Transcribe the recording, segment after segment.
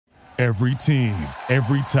Every team,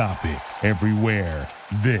 every topic, everywhere.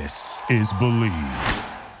 This is Believe.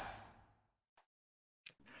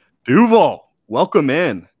 Duval, welcome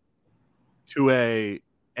in to a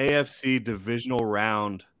AFC divisional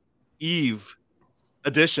round eve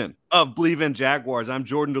edition of Believe in Jaguars. I'm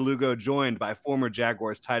Jordan DeLugo, joined by former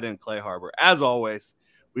Jaguars tight end Clay Harbor. As always,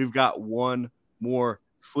 we've got one more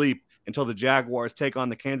sleep until the Jaguars take on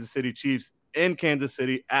the Kansas City Chiefs in Kansas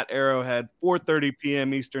City at Arrowhead, 4:30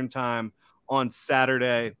 p.m. Eastern time on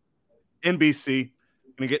Saturday. NBC.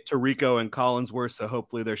 Going to get to Rico and Collinsworth, so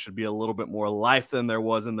hopefully there should be a little bit more life than there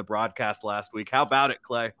was in the broadcast last week. How about it,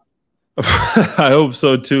 Clay? I hope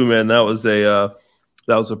so too, man. That was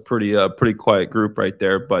a pretty quiet group right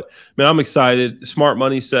there. But man, I'm excited. Smart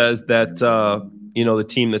Money says that the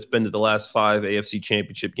team that's been to the last 5 AFC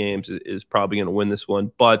Championship games is probably going to win this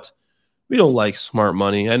one. But we don't like Smart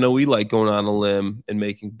Money. I know we like going on a limb and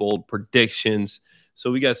making bold predictions. So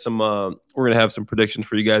we got some. We're going to have some predictions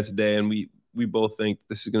for you guys today, and we both think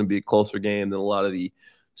this is going to be a closer game than a lot of the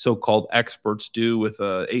so-called experts do, with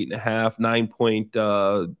a 8.5, 9-point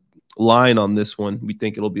line on this one. We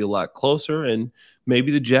think it'll be a lot closer, and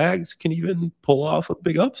maybe the Jags can even pull off a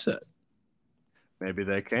big upset. Maybe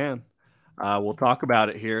they can. We'll talk about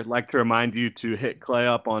it here. I'd like to remind you to hit Clay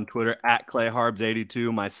up on Twitter at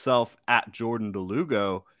ClayHarbs82, myself at Jordan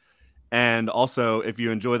DeLugo. And also, if you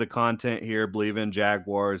enjoy the content here, Believe in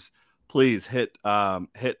Jaguars, please hit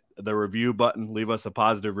the review button, leave us a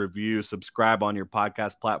positive review, subscribe on your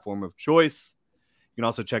podcast platform of choice. You can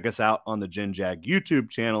also check us out on the Gen Jag YouTube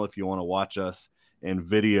channel if you want to watch us in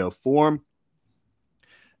video form.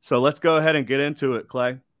 So let's go ahead and get into it,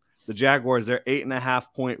 Clay. The Jaguars, they're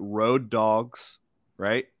 8.5-point road dogs,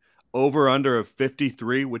 right? Over under of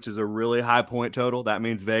 53, which is a really high point total. That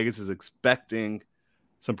means Vegas is expecting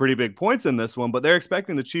some pretty big points in this one, but they're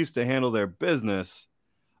expecting the Chiefs to handle their business.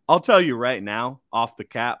 I'll tell you right now, off the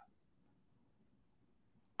cap,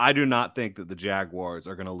 I do not think that the Jaguars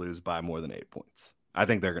are going to lose by more than 8 points. I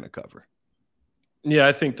think they're going to cover. Yeah,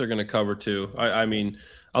 I think they're going to cover too. I mean,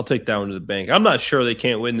 I'll take that one to the bank. I'm not sure they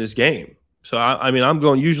can't win this game. So,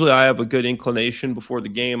 usually I have a good inclination before the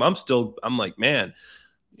game. I'm like, man,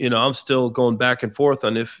 I'm still going back and forth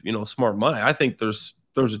on if, Smart Money. I think there's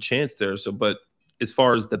a chance there. So, but as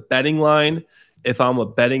far as the betting line, if I'm a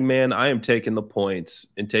betting man, I am taking the points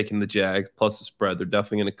and taking the Jags plus the spread. They're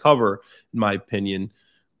definitely going to cover, in my opinion.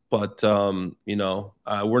 But,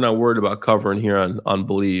 we're not worried about covering here on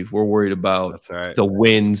Believe. We're worried about the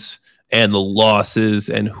wins and the losses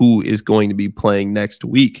and who is going to be playing next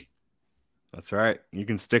week. That's right. You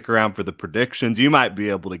can stick around for the predictions. You might be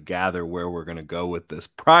able to gather where we're going to go with this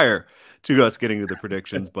prior to us getting to the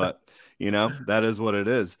predictions, but, that is what it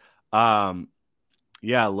is.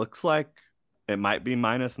 Yeah, looks like it might be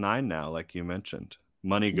 -9 now, like you mentioned.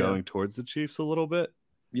 Money going towards the Chiefs a little bit.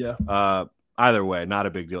 Yeah. Either way, not a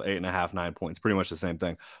big deal. 8.5, 9 points, pretty much the same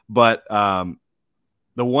thing. But the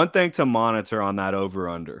one thing to monitor on that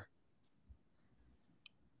over-under,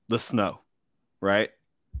 the snow, right?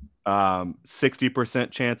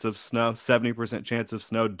 60% chance of snow, 70% chance of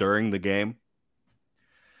snow during the game.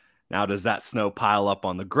 Now, does that snow pile up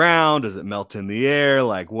on the ground? Does it melt in the air?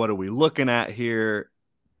 Like, what are we looking at here?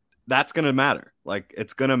 That's going to matter. Like,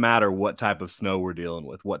 it's going to matter what type of snow we're dealing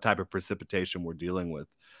with, what type of precipitation we're dealing with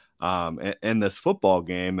in this football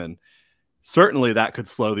game. And certainly that could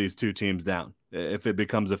slow these two teams down if it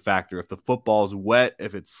becomes a factor. If the football's wet,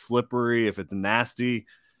 if it's slippery, if it's nasty,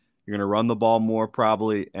 you're going to run the ball more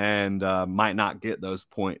probably and might not get those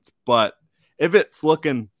points. But if it's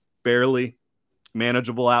looking fairly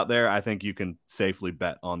manageable out there, I think you can safely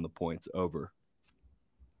bet on the points over.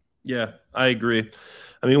 Yeah, I agree.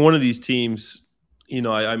 I mean, one of these teams,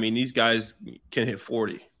 these guys can hit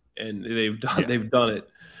 40, and they've done it.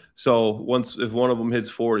 So if one of them hits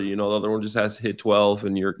 40, the other one just has to hit 12,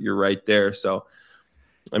 and you're right there. So,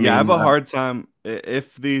 I have a hard time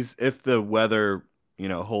if the weather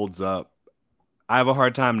holds up. I have a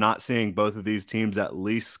hard time not seeing both of these teams at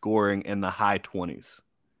least scoring in the high 20s.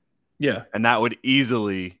 Yeah, and that would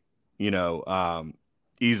easily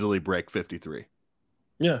break 53.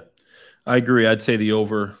 Yeah, I agree. I'd say the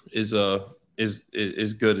over is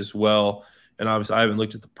good as well. And obviously, I haven't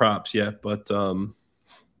looked at the props yet, but I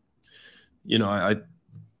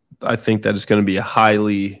think that it's going to be a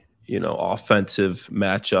highly offensive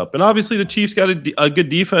matchup. And obviously, the Chiefs got a good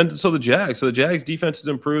defense, and so the Jags. So the Jags defense has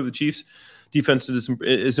improved. The Chiefs defense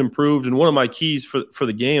is improved. And one of my keys for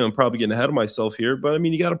the game, I'm probably getting ahead of myself here, but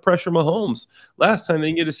you got to pressure Mahomes. Last time they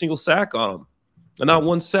didn't get a single sack on him, and not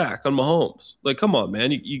one sack on Mahomes. Like, come on,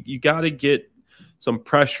 man. You got to get some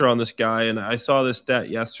pressure on this guy. And I saw this stat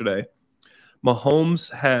yesterday.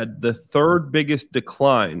 Mahomes had the third biggest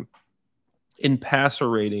decline in passer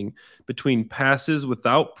rating between passes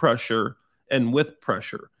without pressure and with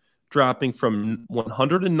pressure, dropping from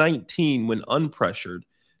 119 when unpressured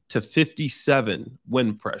to 57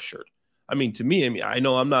 when pressured. I mean, to me, I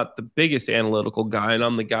know I'm not the biggest analytical guy, and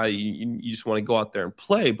I'm the guy you just want to go out there and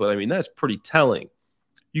play, but I mean, that's pretty telling.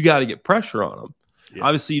 You got to get pressure on them. Yeah.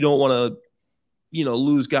 Obviously, you don't want to,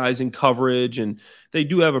 lose guys in coverage, and they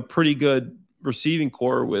do have a pretty good receiving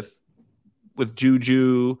core with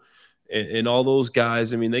Juju and all those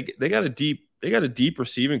guys. I mean, they got a deep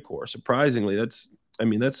receiving core. Surprisingly, that's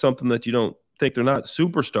something that you don't think. They're not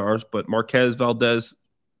superstars, but Marquez Valdez,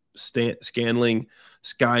 Scantling,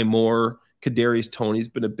 Sky Moore, Kadarius Toney's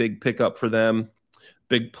been a big pickup for them.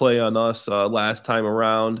 Big play on us last time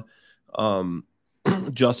around.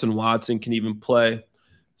 Justin Watson can even play.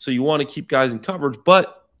 So you want to keep guys in coverage,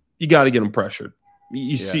 but you got to get them pressured.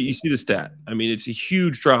 You see the stat. I mean, it's a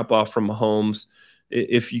huge drop off from Mahomes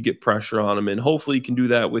if you get pressure on him, and hopefully you can do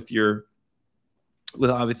that with your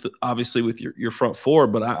front four.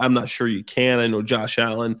 But I'm not sure you can. I know Josh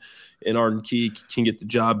Allen and Arden Key can get the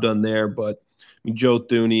job done there, but I mean, Joe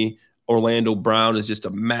Thuney, Orlando Brown is just a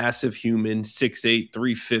massive human, 6'8",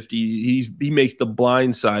 350. He makes the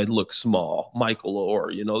blind side look small. Michael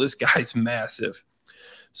Orr, this guy's massive.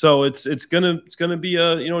 So it's gonna be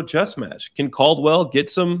a chess match. Can Caldwell get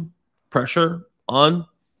some pressure on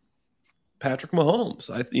Patrick Mahomes?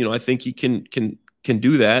 I think he can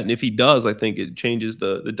do that, and if he does, I think it changes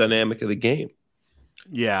the dynamic of the game.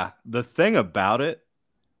 Yeah, the thing about it,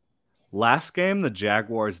 last game the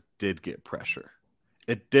Jaguars did get pressure.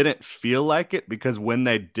 It didn't feel like it because when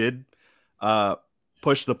they did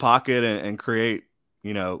push the pocket and create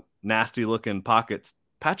nasty looking pockets,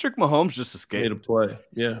 Patrick Mahomes just escaped. Made a play.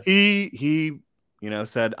 Yeah. He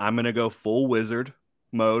said, I'm going to go full wizard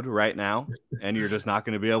mode right now, and you're just not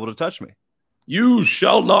going to be able to touch me. You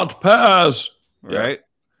shall not pass. Right?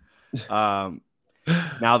 Yeah.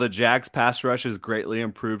 Now the Jags pass rush has greatly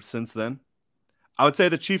improved since then. I would say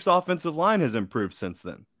the Chiefs offensive line has improved since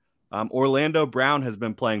then. Orlando Brown has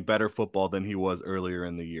been playing better football than he was earlier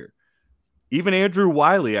in the year. Even Andrew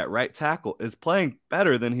Wiley at right tackle is playing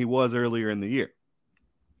better than he was earlier in the year.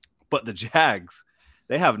 But the Jags,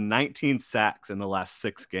 they have 19 sacks in the last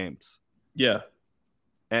 6 games. Yeah.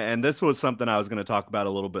 And this was something I was going to talk about a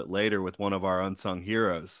little bit later with one of our unsung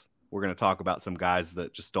heroes. We're going to talk about some guys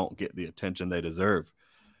that just don't get the attention they deserve.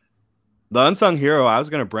 The unsung hero I was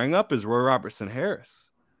going to bring up is Roy Robertson Harris.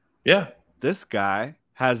 Yeah. This guy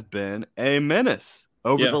has been a menace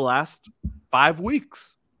over the last 5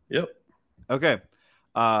 weeks. Yep. Okay.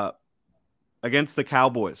 Against the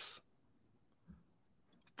Cowboys,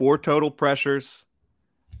 4 total pressures,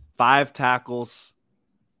 5 tackles,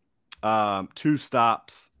 2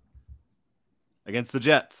 stops. Against the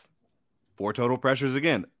Jets, 4 total pressures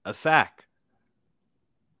again, a sack.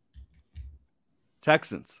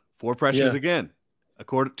 Texans, 4 pressures again,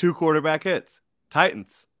 2 quarterback hits.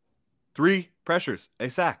 Titans, 3 pressures, a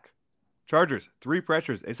sack. Chargers, 3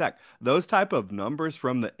 pressures, a sack. Those type of numbers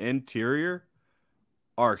from the interior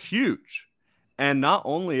are huge. And not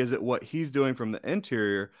only is it what he's doing from the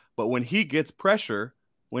interior, but when he gets pressure,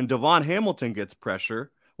 when Devon Hamilton gets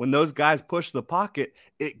pressure, when those guys push the pocket,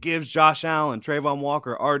 it gives Josh Allen, Trayvon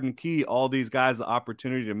Walker, Arden Key, all these guys the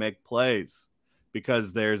opportunity to make plays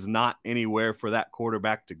because there's not anywhere for that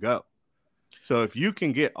quarterback to go. So if you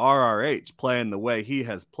can get RRH playing the way he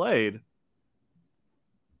has played,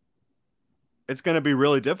 it's going to be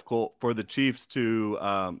really difficult for the Chiefs to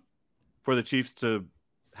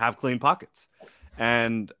have clean pockets.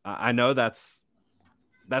 And I know that's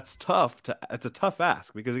tough. It's a tough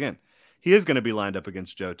ask because, again, he is going to be lined up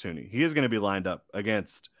against Joe Thuney. He is going to be lined up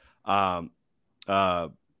against the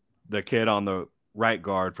kid on the right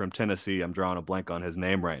guard from Tennessee. I'm drawing a blank on his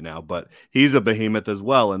name right now, but he's a behemoth as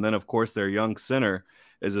well. And then, of course, their young center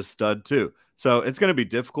is a stud too. So it's going to be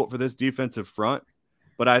difficult for this defensive front.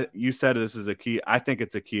 But you said this is a key. I think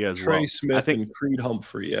it's a key as well. Trey Smith and Creed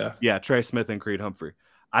Humphrey, Yeah, Trey Smith and Creed Humphrey.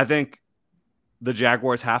 I think the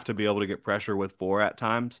Jaguars have to be able to get pressure with 4 at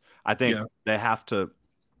times. I think they have to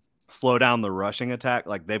slow down the rushing attack.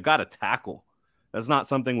 Like, they've got to tackle. That's not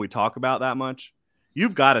something we talk about that much.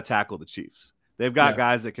 You've got to tackle the Chiefs. They've got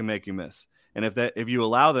guys that can make you miss. And if you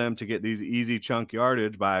allow them to get these easy chunk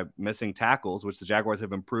yardage by missing tackles, which the Jaguars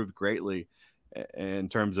have improved greatly in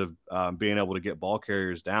terms of being able to get ball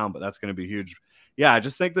carriers down, but that's going to be huge. Yeah, I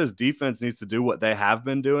just think this defense needs to do what they have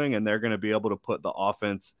been doing, and they're going to be able to put the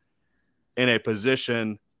offense in a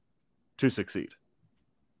position to succeed.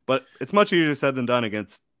 But it's much easier said than done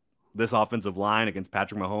against this offensive line, against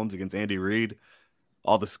Patrick Mahomes, against Andy Reid.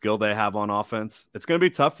 all the skill they have on offense, it's going to be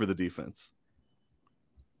tough for the defense.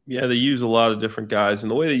 Yeah, they use a lot of different guys,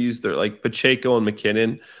 and the way they use their like Pacheco and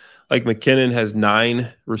McKinnon, like McKinnon has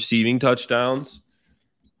 9 receiving touchdowns.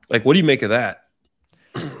 Like, what do you make of that?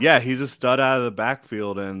 Yeah, he's a stud out of the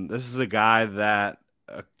backfield, and this is a guy that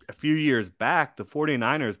a few years back, the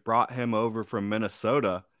 49ers brought him over from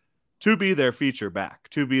Minnesota to be their feature back,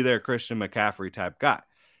 to be their Christian McCaffrey type guy.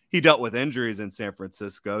 He dealt with injuries in San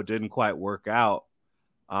Francisco, didn't quite work out,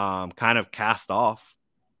 kind of cast off,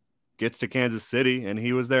 gets to Kansas City, and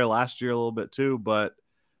he was there last year a little bit too, but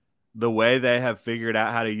the way they have figured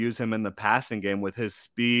out how to use him in the passing game with his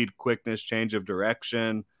speed, quickness, change of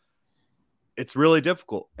direction, it's really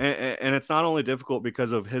difficult. And it's not only difficult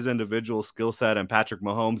because of his individual skill set and Patrick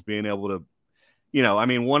Mahomes being able to,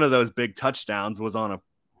 one of those big touchdowns was on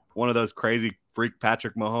one of those crazy freak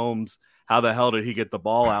Patrick Mahomes. How the hell did he get the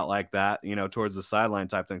ball out like that, towards the sideline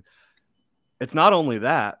type thing? It's not only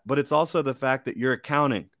that, but it's also the fact that you're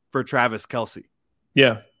accounting for Travis Kelce.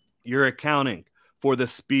 Yeah. You're accounting for the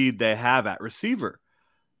speed they have at receiver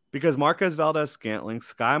because Marquez Valdes-Scantling,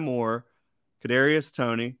 Sky Moore, Kadarius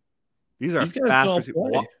Toney, these are fast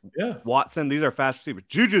receivers. Yeah. Watson, these are fast receivers.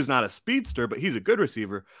 Juju's not a speedster, but he's a good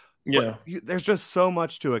receiver. Yeah. There's just so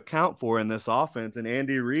much to account for in this offense. And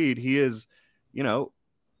Andy Reid, he is,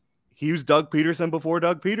 he was Doug Peterson before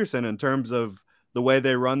Doug Peterson in terms of the way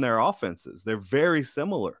they run their offenses. They're very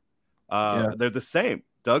similar. They're the same.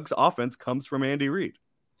 Doug's offense comes from Andy Reid.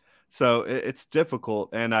 So it's difficult.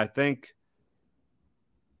 And I think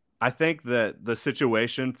that the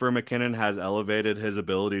situation for McKinnon has elevated his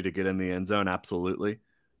ability to get in the end zone. Absolutely.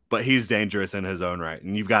 But he's dangerous in his own right.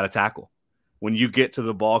 And you've got to tackle. When you get to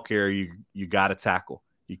the ball carrier, you got to tackle.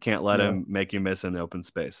 You can't let him make you miss in the open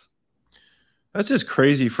space. That's just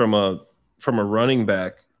crazy from a running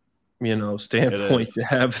back, standpoint to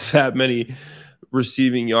have that many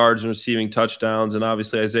receiving yards and receiving touchdowns. And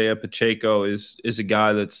obviously Isaiah Pacheco is a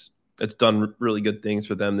guy that's done really good things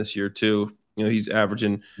for them this year too. He's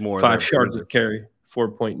averaging more 5 yards a carry,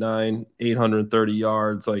 4.9, 830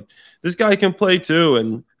 yards. Like, this guy can play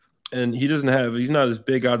too. And he's not as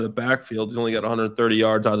big out of the backfield. He's only got 130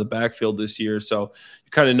 yards out of the backfield this year. So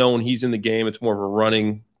you kind of know when he's in the game, it's more of a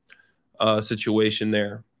running situation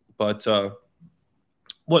there. But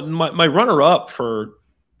what my runner up for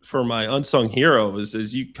my unsung hero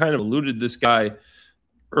is you kind of alluded this guy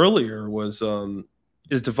earlier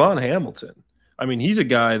is Devon Hamilton. I mean, he's a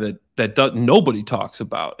guy that nobody talks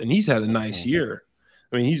about, and he's had a nice year.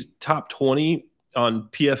 I mean, he's top 20 on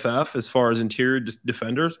PFF as far as interior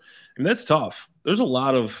defenders. I mean, that's tough. There's a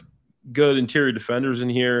lot of good interior defenders in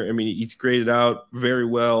here. I mean, he's graded out very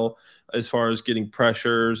well as far as getting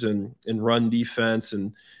pressures and run defense,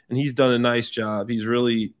 and he's done a nice job. He's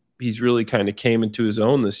really kind of came into his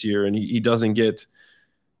own this year, and he doesn't get,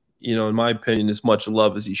 in my opinion, as much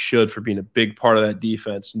love as he should for being a big part of that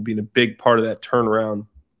defense and being a big part of that turnaround.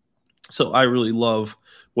 So I really love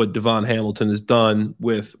what Devon Hamilton has done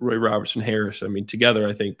with Roy Robertson Harris. I mean, together,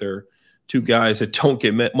 I think they're two guys that don't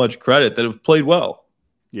get much credit that have played well.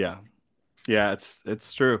 Yeah,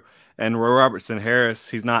 it's true. And Roy Robertson Harris,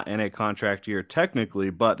 he's not in a contract year technically,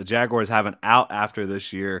 but the Jaguars have an out after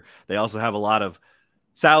this year. They also have a lot of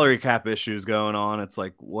salary cap issues going on. It's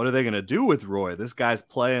like, what are they going to do with Roy? This guy's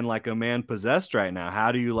playing like a man possessed right now.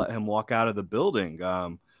 How do you let him walk out of the building?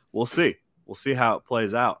 We'll see. We'll see how it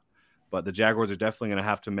plays out. But the Jaguars are definitely going to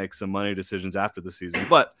have to make some money decisions after the season.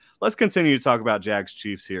 But let's continue to talk about Jags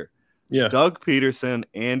Chiefs here. Yeah. Doug Peterson,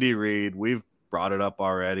 Andy Reid, we've brought it up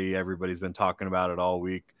already. Everybody's been talking about it all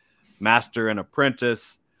week. Master and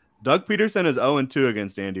apprentice. Doug Peterson is 0-2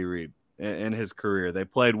 against Andy Reid in his career. They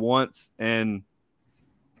played once in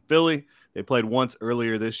Philly. They played once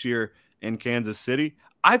earlier this year in Kansas City.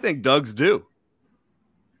 I think Doug's due.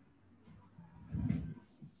 I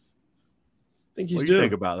think he's what do due. You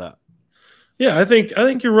think about that? Yeah, I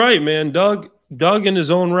think you're right, man. Doug in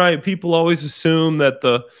his own right, people always assume that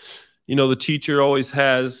the teacher always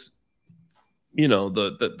has,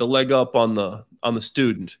 the leg up on the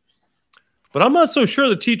student. But I'm not so sure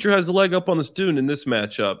the teacher has the leg up on the student in this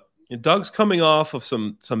matchup. And Doug's coming off of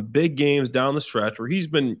some big games down the stretch where he's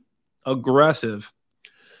been aggressive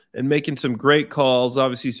and making some great calls,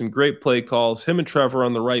 obviously some great play calls. Him and Trevor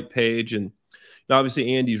on the right page. And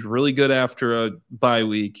obviously Andy's really good after a bye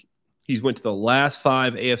week. He's went to the last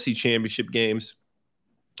 5 AFC championship games.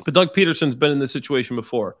 But Doug Peterson's been in this situation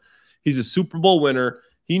before. He's a Super Bowl winner.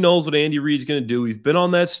 He knows what Andy Reid's going to do. He's been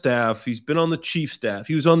on that staff. He's been on the Chiefs staff.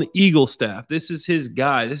 He was on the Eagles staff. This is his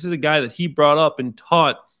guy. This is a guy that he brought up and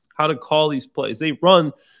taught how to call these plays. They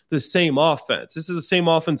run the same offense. This is the same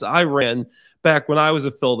offense I ran back when I was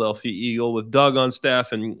a Philadelphia Eagle with Doug on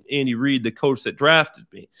staff and Andy Reid, the coach that drafted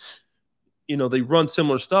me. They run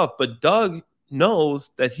similar stuff, but Doug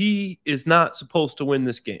knows that he is not supposed to win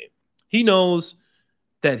this game. He knows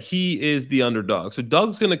that he is the underdog. So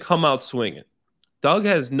Doug's going to come out swinging. Doug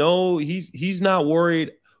has he's not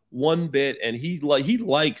worried one bit, and he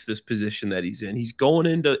likes this position that he's in. He's going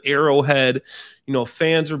into Arrowhead.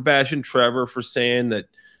 Fans are bashing Trevor for saying that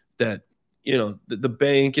the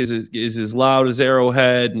bank is as loud as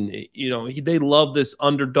Arrowhead, and they love this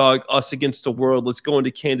underdog, us against the world. Let's go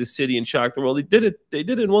into Kansas City and shock the world. They did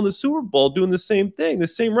it and won the Super Bowl doing the same thing, the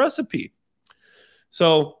same recipe.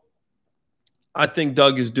 So I think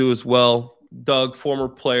Doug is due as well. Doug, former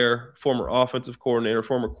player, former offensive coordinator,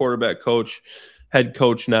 former quarterback coach, head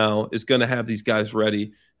coach now, is going to have these guys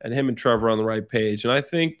ready, and him and Trevor on the right page. And I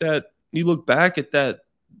think that you look back at the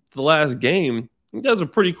last game, I think that was a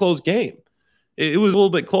pretty close game. It was a little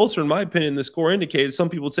bit closer, in my opinion, the score indicated. Some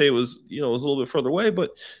people would say it was a little bit further away,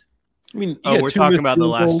 but I mean, we're talking about the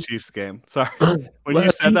last Chiefs game. Sorry, when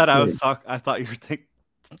you said that, I thought you were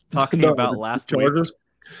talking about last Chargers.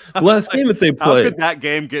 The last game that they played. How could that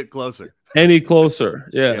game get closer? Any closer?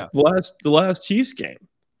 Yeah. The last Chiefs game.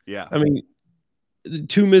 Yeah. I mean,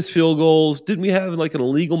 2 missed field goals. Didn't we have like an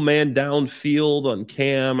illegal man downfield on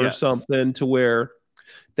Cam or something to where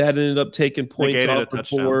that ended up taking points off the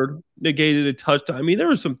board, negated a touchdown? I mean, there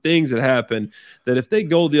were some things that happened that if they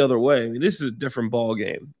go the other way, I mean, this is a different ball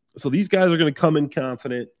game. So these guys are going to come in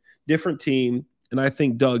confident, different team, and I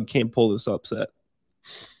think Doug can't pull this upset.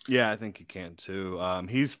 Yeah, I think he can too.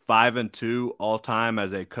 He's 5-2 all time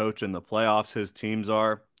as a coach in the playoffs. His teams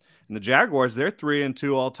are, and the Jaguars, they're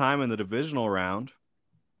 3-2 all time in the divisional round.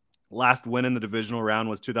 Last win in the divisional round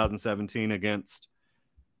was 2017 against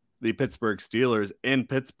the Pittsburgh Steelers in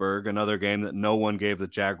Pittsburgh, another game that no one gave the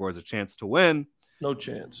Jaguars a chance to win. No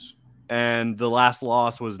chance. And the last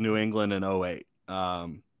loss was New England in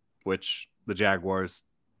 2008, which the Jaguars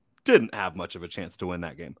didn't have much of a chance to win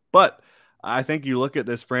that game. But I think you look at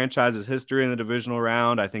this franchise's history in the divisional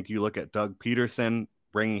round. I think you look at Doug Peterson,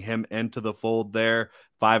 bringing him into the fold there,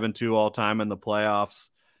 5-2 all time in the playoffs.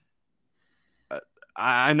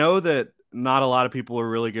 I know that not a lot of people are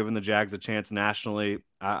really giving the Jags a chance nationally.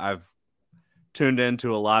 I've tuned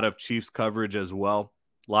into a lot of Chiefs coverage as well.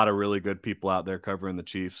 A lot of really good people out there covering the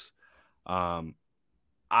Chiefs.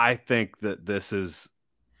 I think that this is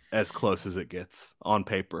as close as it gets on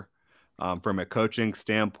paper. From a coaching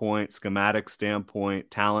standpoint, schematic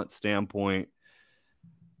standpoint, talent standpoint,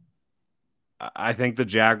 I think the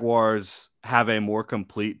Jaguars have a more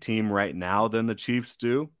complete team right now than the Chiefs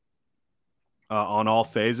do on all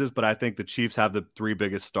phases, but I think the Chiefs have the 3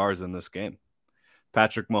 biggest stars in this game.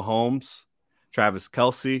 Patrick Mahomes, Travis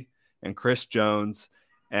Kelce, and Chris Jones.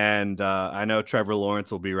 And I know Trevor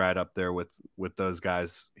Lawrence will be right up there with those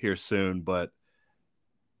guys here soon, but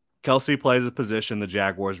Kelce plays a position the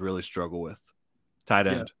Jaguars really struggle with, tight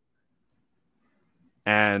end.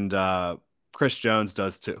 Yeah. And Chris Jones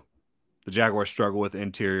does too. The Jaguars struggle with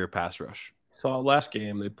interior pass rush. So last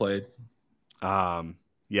game they played.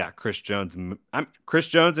 Chris Jones and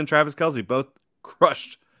Travis Kelce both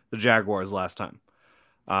crushed the Jaguars last time.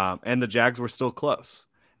 And the Jags were still close.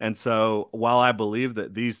 And so while I believe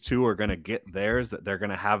that these two are going to get theirs, that they're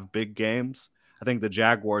going to have big games, I think the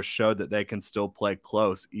Jaguars showed that they can still play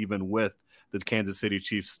close, even with the Kansas City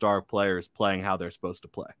Chiefs star players playing how they're supposed to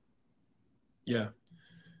play. Yeah.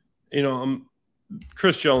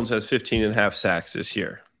 Chris Jones has 15.5 sacks this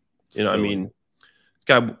year. I mean,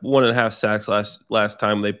 got 1.5 sacks last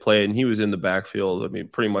time they played, and he was in the backfield. I mean,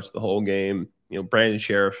 pretty much the whole game. Brandon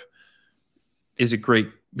Sheriff is a great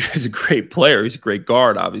player. He's a great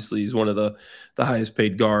guard. Obviously, he's one of the highest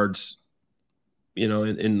paid guards, in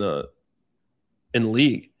the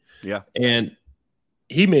league. Yeah. And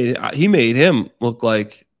he made him look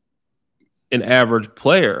like an average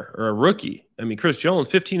player or a rookie. I mean, Chris Jones,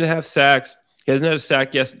 15.5 sacks. He hasn't had a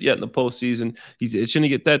sack yet in the postseason. He's itching to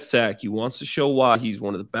get that sack. He wants to show why he's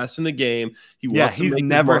one of the best in the game. He's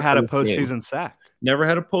never had a postseason sack. Never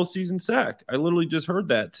had a postseason sack. I literally just heard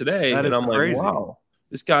that today. That is crazy. Like, wow,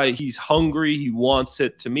 this guy, he's hungry. He wants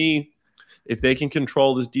it. To me, if they can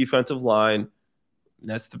control this defensive line,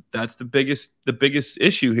 that's the biggest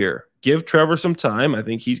issue here. Give Trevor some time. I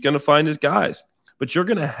think he's going to find his guys. But you're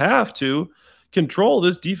going to have to control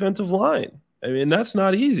this defensive line. I mean, that's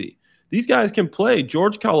not easy. These guys can play.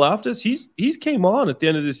 George Karlaftis, he's came on at the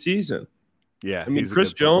end of the season. Yeah, I mean,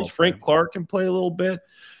 Chris Jones, Frank Clark can play a little bit.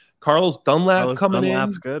 Carlos Dunlap's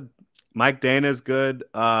in. Good. Mike Dana's good.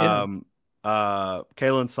 Kalen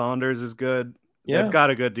Saunders is good. Yeah. They've got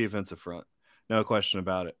a good defensive front. No question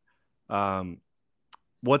about it.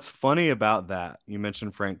 what's funny about that, you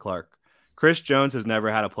mentioned Frank Clark. Chris Jones has never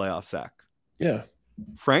had a playoff sack. Yeah.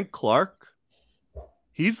 Frank Clark,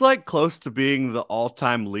 he's like close to being the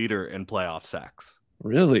all-time leader in playoff sacks.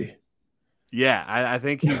 Really? Yeah, I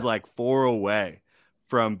think he's like 4 away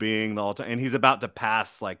from being the all-time, and he's about to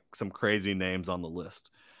pass like some crazy names on the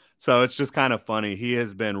list. So it's just kind of funny. He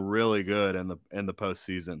has been really good in the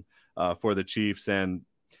postseason for the Chiefs, and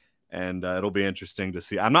it'll be interesting to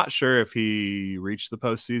see. I'm not sure if he reached the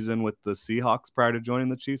postseason with the Seahawks prior to joining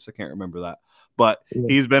the Chiefs. I can't remember that, but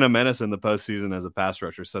he's been a menace in the postseason as a pass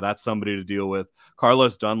rusher. So that's somebody to deal with.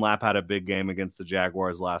 Carlos Dunlap had a big game against the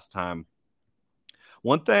Jaguars last time.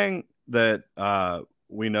 One thing that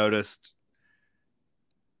we noticed,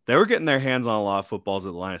 they were getting their hands on a lot of footballs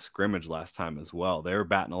at the line of scrimmage last time as well. They were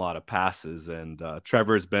batting a lot of passes, and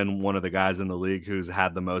Trevor's been one of the guys in the league who's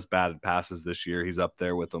had the most batted passes this year. He's up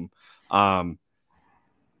there with them.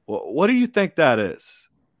 What do you think that is?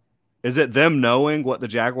 Is it them knowing what the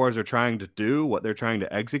Jaguars are trying to do, what they're trying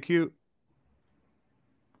to execute?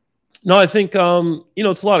 No, I think,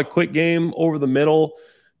 it's a lot of quick game over the middle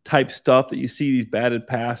type stuff that you see these batted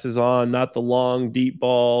passes on, not the long, deep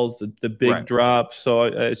balls, the big drops. So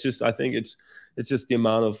I think it's just the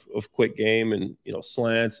amount of quick game and,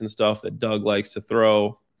 slants and stuff that Doug likes to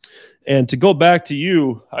throw. And to go back to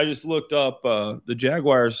you, I just looked up the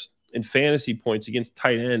Jaguars in fantasy points against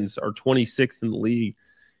tight ends are 26th in the league.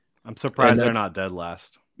 I'm surprised they're not dead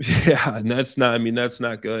last. Yeah, and that's not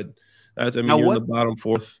good. You're in the bottom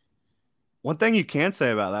fourth. One thing you can say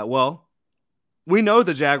about that, well, we know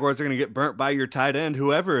the Jaguars are going to get burnt by your tight end,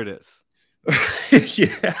 whoever it is.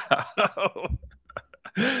 Yeah.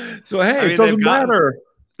 So hey, it doesn't matter.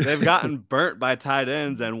 They've gotten burnt by tight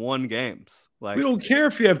ends and won games. Like, we don't care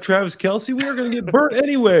if you have Travis Kelce. We are going to get burnt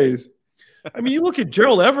anyways. You look at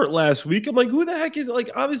Gerald Everett last week. I'm like, who the heck is it? Like,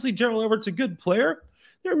 obviously Gerald Everett's a good player.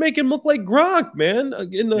 They're making him look like Gronk, man,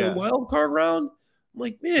 in the wild card round. I'm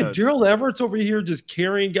like, man, Gerald Everett's over here just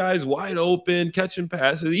carrying guys wide open, catching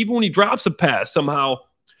passes. Even when he drops a pass, somehow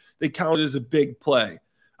they count it as a big play.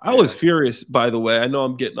 I was furious, by the way. I know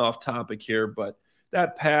I'm getting off topic here, but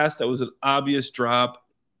that pass, that was an obvious drop,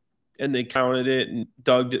 and they counted it, and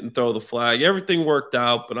Doug didn't throw the flag. Everything worked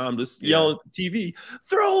out, but I'm just yelling at the TV,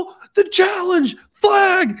 throw the challenge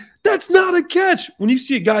flag. That's not a catch. When you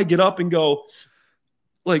see a guy get up and go,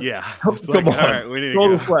 like, come on, all right, we need to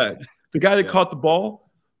throw the flag. The guy that caught the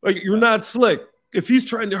ball, like, you're not slick. If he's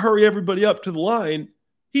trying to hurry everybody up to the line,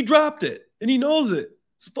 he dropped it, and he knows it.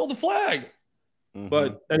 So throw the flag. Mm-hmm.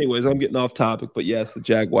 But anyways, I'm getting off topic. But yes, the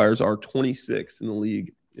Jaguars are 26th in the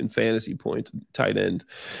league in fantasy points, tight end.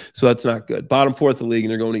 So that's not good. Bottom fourth of the league,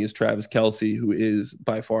 and they're going against Travis Kelce, who is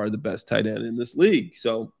by far the best tight end in this league.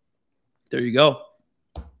 So there you go.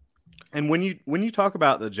 And when you talk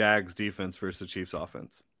about the Jags defense versus the Chiefs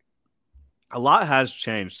offense, a lot has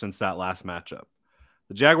changed since that last matchup.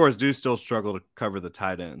 The Jaguars do still struggle to cover the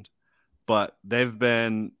tight end, but they've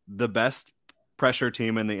been the best pressure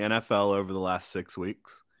team in the NFL over the last 6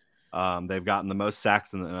 weeks. They've gotten the most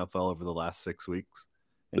sacks in the NFL over the last 6 weeks.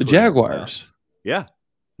 The Jaguars. Yeah.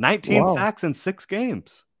 19 sacks in 6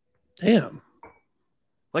 games. Damn.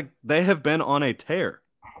 Like, they have been on a tear.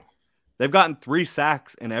 They've gotten 3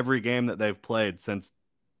 sacks in every game that they've played since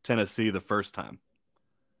Tennessee the first time.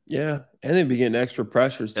 Yeah, and they've been getting extra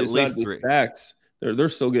pressures. At least 3 sacks. They're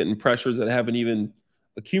still getting pressures that haven't even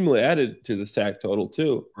accumulated added to the sack total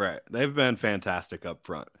too. Right. They've been fantastic up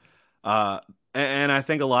front. And I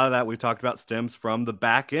think a lot of that we've talked about stems from the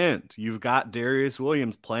back end. You've got Darius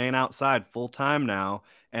Williams playing outside full time now,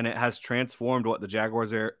 and it has transformed what the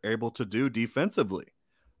Jaguars are able to do defensively.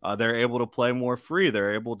 They're able to play more free.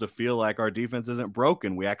 They're able to feel like our defense isn't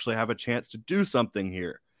broken. We actually have a chance to do something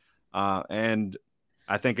here. And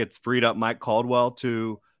I think it's freed up Mike Caldwell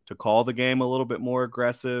to call the game a little bit more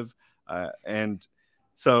aggressive. And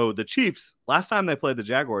so the Chiefs, last time they played the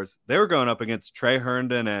Jaguars, they were going up against Trey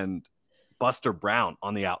Herndon and Buster Brown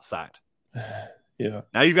on the outside. Yeah.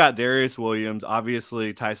 Now you've got Darius Williams,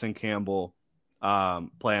 obviously Tyson Campbell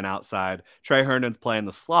playing outside. Trey Herndon's playing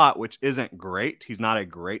the slot, which isn't great. He's not a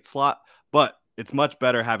great slot, but it's much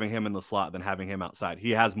better having him in the slot than having him outside.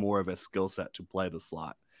 He has more of a skill set to play the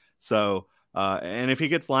slot. So, and if he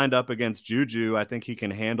gets lined up against Juju, I think he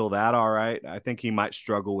can handle that all right. I think he might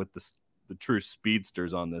struggle with the true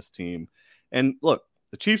speedsters on this team. And look,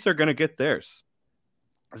 the Chiefs are going to get theirs.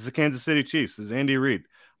 This is the Kansas City Chiefs. This is Andy Reid,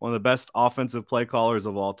 one of the best offensive play callers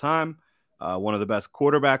of all time, one of the best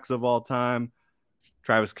quarterbacks of all time.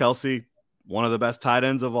 Travis Kelce, one of the best tight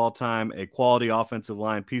ends of all time, a quality offensive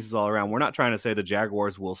line, pieces all around. We're not trying to say the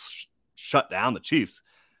Jaguars will shut down the Chiefs,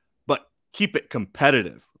 but keep it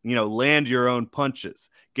competitive. land your own punches,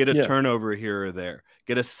 get a Yeah. turnover here or there,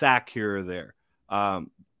 get a sack here or there,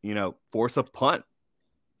 force a punt.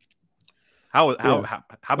 How about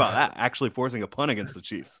that? Actually forcing a punt against the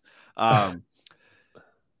Chiefs.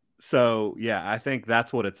 So, yeah, I think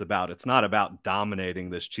that's what it's about. It's not about dominating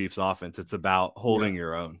this Chiefs offense. It's about holding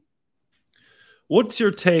your own. What's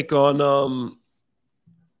your take on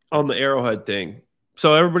the Arrowhead thing?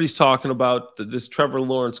 So everybody's talking about this Trevor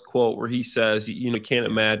Lawrence quote where he says, can't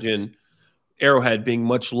imagine Arrowhead being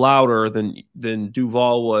much louder than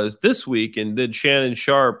Duval was this week. And then Shannon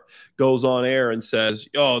Sharpe goes on air and says,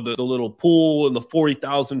 the little pool and the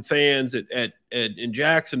 40,000 fans in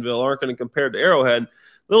Jacksonville aren't going to compare to Arrowhead.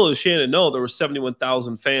 Little does Shannon know there were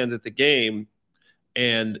 71,000 fans at the game,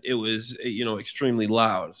 and it was extremely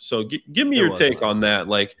loud. So give me your take on that.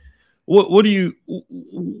 Like,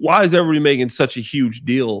 why is everybody making such a huge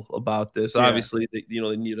deal about this? Yeah. Obviously, they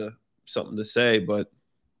need something to say, but.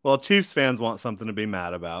 Well, Chiefs fans want something to be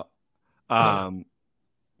mad about,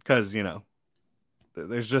 because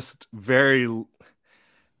there's just very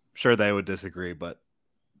sure they would disagree, but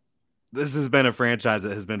this has been a franchise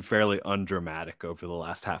that has been fairly undramatic over the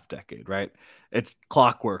last half decade, right? It's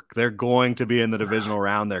clockwork. They're going to be in the divisional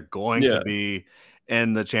round. They're going to be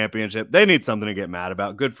in the championship. They need something to get mad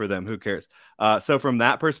about. Good for them. Who cares? So from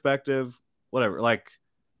that perspective, whatever. Like,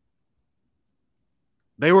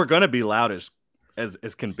 they were going to be loud as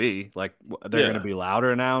can be. Like, they're going to be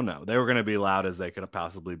louder now. No, they were going to be loud as they could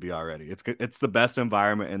possibly be already. It's the best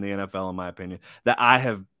environment in the NFL, in my opinion, that I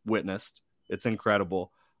have witnessed. It's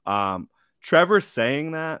incredible. Trevor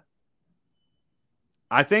saying that,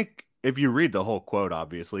 I think if you read the whole quote,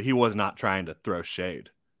 obviously he was not trying to throw shade.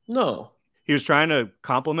 No, he was trying to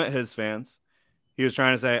compliment his fans. He was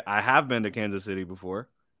trying to say, I have been to Kansas City before.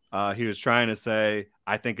 He was trying to say,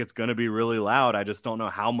 I think it's going to be really loud. I just don't know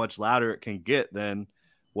how much louder it can get than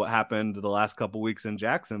what happened the last couple weeks in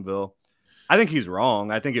Jacksonville. I think he's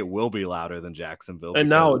wrong. I think it will be louder than Jacksonville. And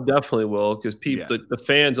now it definitely will, because the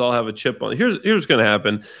fans all have a chip on. Here's what's going to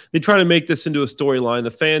happen. They try to make this into a storyline.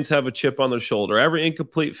 The fans have a chip on their shoulder. Every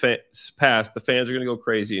incomplete pass, the fans are going to go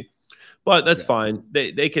crazy. But that's fine.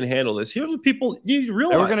 They can handle this. Here's what people need to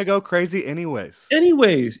realize. They were going to go crazy anyways.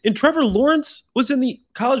 And Trevor Lawrence was in the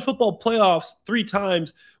college football playoffs 3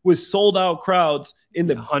 times with sold-out crowds in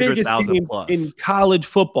the biggest games in college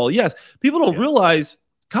football. Yes, people don't realize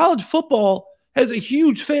college football has a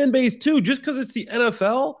huge fan base too. Just because it's the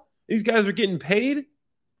NFL, these guys are getting paid,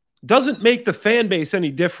 doesn't make the fan base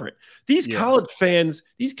any different. These college fans,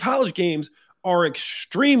 these college games are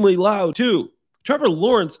extremely loud too. Trevor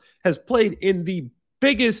Lawrence has played in the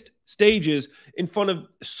biggest stages in front of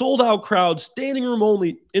sold-out crowds, standing room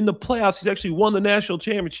only in the playoffs. He's actually won the national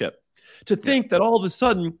championship. To think that all of a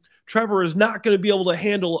sudden Trevor is not going to be able to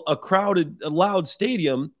handle a loud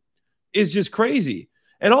stadium is just crazy.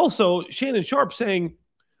 And also Shannon Sharpe saying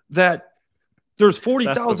that there's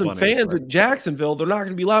 40,000 fans at Jacksonville. They're not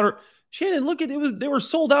going to be louder. Shannon, look at it. They were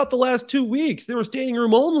sold out the last 2 weeks. They were standing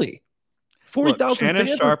room only. 40,000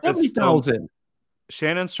 fans, 70,000.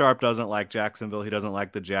 Shannon Sharpe doesn't like Jacksonville. He doesn't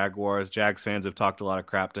like the Jaguars. Jags fans have talked a lot of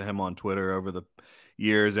crap to him on Twitter over the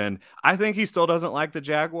years, and I think he still doesn't like the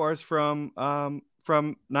Jaguars from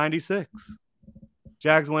 '96.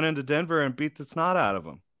 Jags went into Denver and beat the snot out of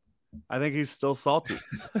him. I think he's still salty.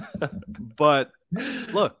 But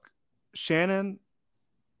look, Shannon,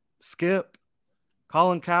 Skip,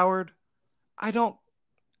 Colin Cowherd, I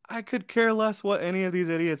could care less what any of these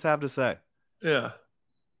idiots have to say. Yeah.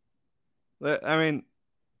 I mean,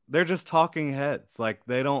 they're just talking heads. Like,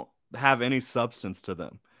 they don't have any substance to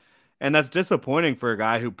them. And that's disappointing for a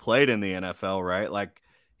guy who played in the NFL, right? Like,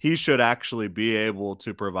 he should actually be able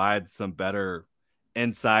to provide some better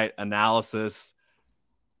insight, analysis,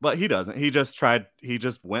 but he doesn't. He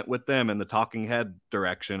just went with them in the talking head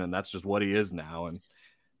direction, and that's just what he is now. And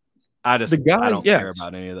I don't care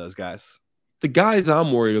about any of those guys. The guys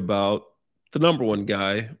I'm worried about, the number one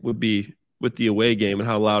guy would be with the away game and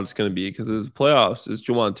how loud it's going to be, because it's the playoffs, is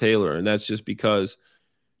Jawaan Taylor. And that's just because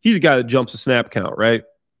he's a guy that jumps the snap count, right?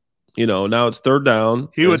 Now it's 3rd down.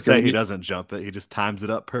 He would say he doesn't jump it. He just times it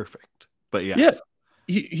up perfect. But yes.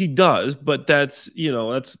 Yeah, he does. But that's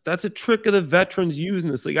a trick of the veterans using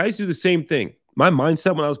this league. I used to do the same thing. My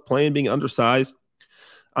mindset when I was playing, being undersized,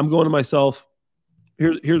 I'm going to myself,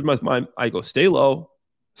 here's my mind. I go, stay low,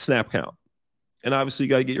 snap count. And obviously, you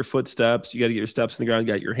got to get your footsteps. You got to get your steps in the ground.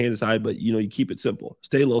 You got your hands high, but you keep it simple.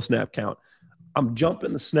 Stay low, snap count. I'm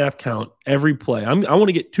jumping the snap count every play. I want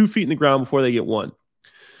to get 2 feet in the ground before they get 1,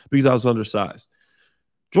 because I was undersized.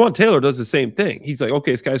 Jawaan Taylor does the same thing. He's like, okay,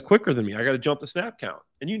 this guy's quicker than me. I got to jump the snap count.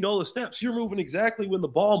 And the snaps. You're moving exactly when the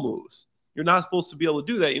ball moves. You're not supposed to be able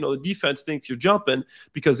to do that. The defense thinks you're jumping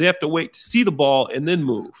because they have to wait to see the ball and then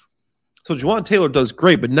move. So Jawaan Taylor does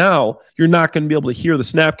great, but now you're not going to be able to hear the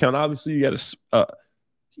snap count. Obviously, you got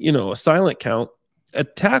a silent count.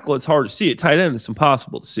 At tackle, it's hard to see. At tight end, it's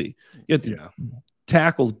impossible to see. You have to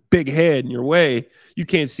tackle's big head in your way. You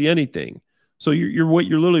can't see anything. So you're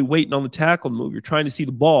literally waiting on the tackle to move. You're trying to see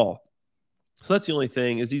the ball. So that's the only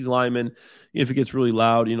thing is these linemen, if it gets really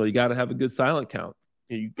loud, you got to have a good silent count.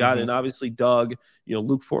 You got it. And obviously Doug,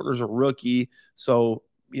 Luke Fortner's a rookie. So,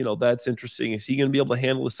 that's interesting. Is he going to be able to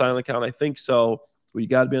handle the silent count? I think so. Well, you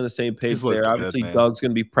got to be on the same page there. Obviously, Doug's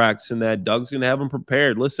going to be practicing that. Doug's going to have him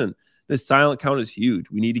prepared. Listen, this silent count is huge.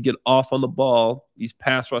 We need to get off on the ball. These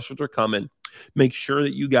pass rushers are coming. Make sure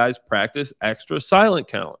that you guys practice extra silent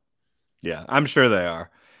count. Yeah, I'm sure they are.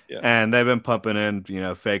 Yeah. And they've been pumping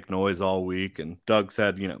in, fake noise all week. And Doug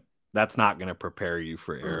said, that's not going to prepare you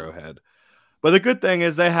for Arrowhead. But the good thing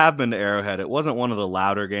is they have been to Arrowhead. It wasn't one of the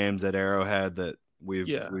louder games at Arrowhead that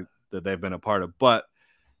that they've been a part of, but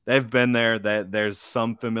they've been there. There's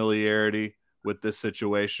some familiarity with this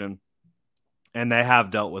situation, and they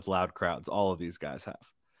have dealt with loud crowds. All of these guys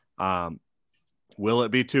have. Will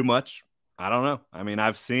it be too much? I don't know. I mean,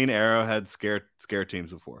 I've seen Arrowhead scare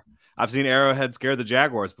teams before. I've seen Arrowhead scare the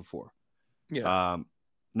Jaguars before. Yeah.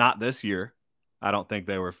 Not this year. I don't think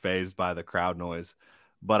they were fazed by the crowd noise.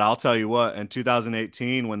 But I'll tell you what, in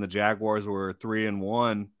 2018, when the Jaguars were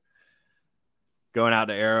 3-1, going out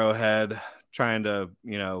to Arrowhead, trying to,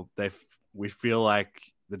 we feel like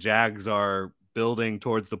the Jags are building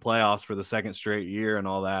towards the playoffs for the second straight year and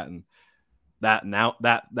all that. And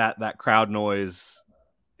that crowd noise,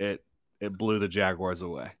 it blew the Jaguars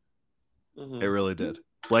away. It really did.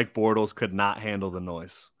 Blake Bortles could not handle the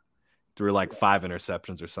noise. Threw like 5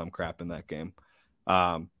 interceptions or some crap in that game.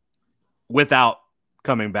 Without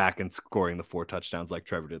coming back and scoring the 4 touchdowns like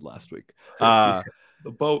Trevor did last week. The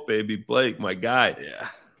boat, baby. Blake, my guy. Yeah.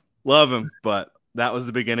 Love him, but that was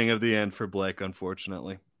the beginning of the end for Blake,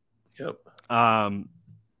 unfortunately. Yep. And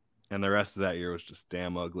the rest of that year was just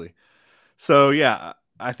damn ugly. So, yeah,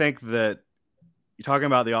 I think that you're talking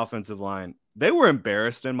about the offensive line. They were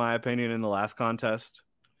embarrassed, in my opinion, in the last contest.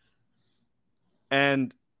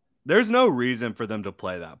 And there's no reason for them to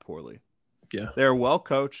play that poorly. Yeah. They're well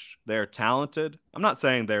coached. They're talented. I'm not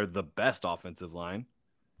saying they're the best offensive line,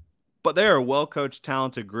 but they are a well coached,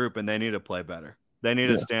 talented group, and they need to play better. They need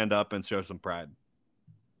to stand up and show some pride.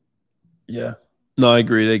 Yeah. No, I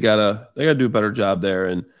agree. They gotta do a better job there.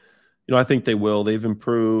 And I think they will. They've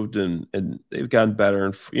improved and they've gotten better.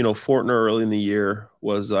 And Fortner early in the year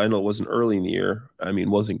I know it wasn't early in the year. I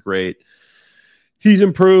mean, wasn't great. He's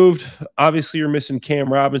improved. Obviously, you're missing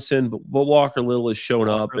Cam Robinson, but Walker Little has shown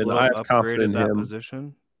up, and I have confidence in him.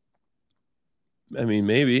 Position. I mean,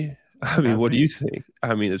 maybe. What do you think?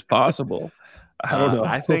 I mean, it's possible. I don't know.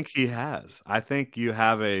 I think he has. I think you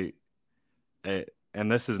have a,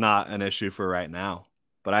 and this is not an issue for right now,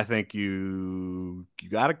 but I think you've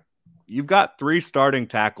got 3 starting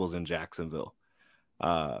tackles in Jacksonville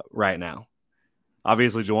right now.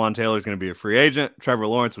 Obviously, Jawaan Taylor is going to be a free agent. Trevor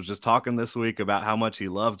Lawrence was just talking this week about how much he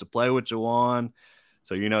loves to play with Jawaan.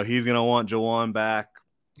 So, he's going to want Jawaan back.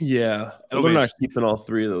 Yeah. They're not keeping all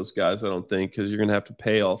 3 of those guys, I don't think, because you're going to have to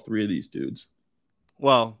pay all 3 of these dudes.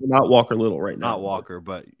 Well, not Walker Little right now. Not Walker,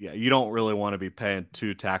 but yeah, you don't really want to be paying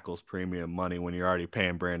 2 tackles premium money when you're already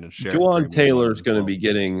paying Brandon Sheriff. Jawaan Taylor's going to be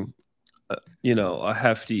getting, a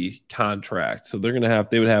hefty contract. So they would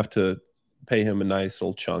have to pay him a nice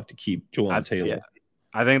little chunk to keep Jawaan Taylor. Yeah.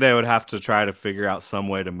 I think they would have to try to figure out some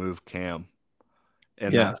way to move Cam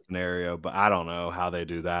in that scenario, but I don't know how they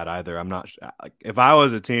do that either. I'm not like, if I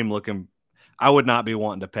was a team looking, I would not be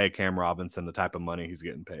wanting to pay Cam Robinson the type of money he's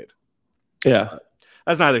getting paid. Yeah.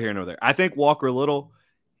 That's neither here nor there. I think Walker Little,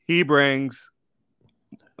 he brings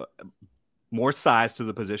more size to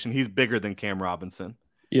the position. He's bigger than Cam Robinson.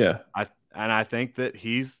 Yeah. I think that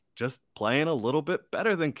he's just playing a little bit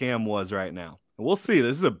better than Cam was right now. We'll see.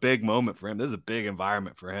 This is a big moment for him. This is a big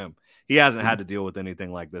environment for him. He hasn't had to deal with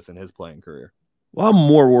anything like this in his playing career. Well, I'm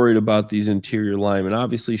more worried about these interior linemen.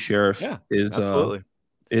 Obviously, Sheriff is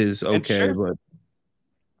okay, but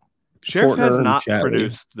Sheriff has not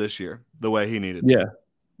produced this year the way he needed to. Yeah,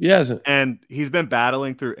 he hasn't. And he's been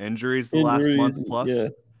battling through injuries the last month plus. Yeah.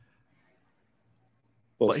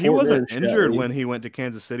 But he wasn't injured when he went to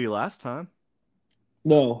Kansas City last time.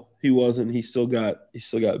 No, he wasn't. He still got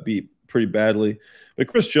beat pretty badly. But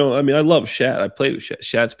Chris Jones, I mean, I love Shat. I played with Shat.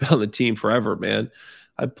 Shat's been on the team forever, man.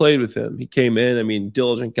 I played with him. He came in, I mean,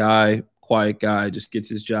 diligent guy, quiet guy, just gets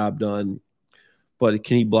his job done. But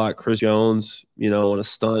can he block Chris Jones, on a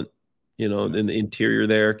stunt, in the interior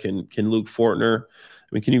there? Can Luke Fortner?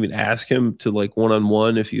 mean, can you even ask him to like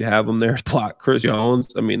one-on-one if you have him there block Chris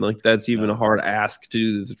Jones? I mean, like that's even a hard ask to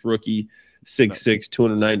do this rookie 6'6",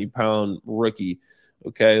 290-pound rookie.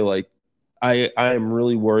 Okay, like I am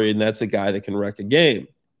really worried, and that's a guy that can wreck a game.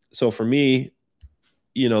 So for me,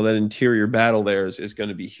 that interior battle there is going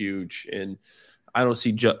to be huge, and I don't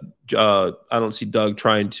see Doug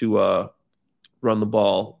trying to run the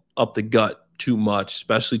ball up the gut too much,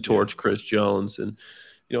 especially towards Chris Jones. And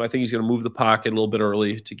I think he's going to move the pocket a little bit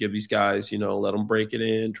early to give these guys, let them break it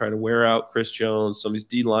in, try to wear out Chris Jones, some of these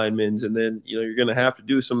D linemen, and then you're going to have to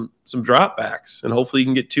do some drop backs, and hopefully you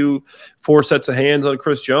can get 2-4 sets of hands on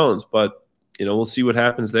Chris Jones. But we'll see what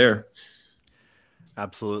happens there.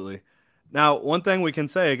 Absolutely. Now, one thing we can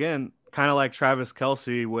say again, kind of like Travis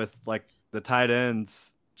Kelce with like the tight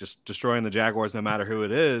ends just destroying the Jaguars no matter who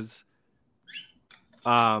it is.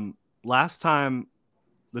 Last time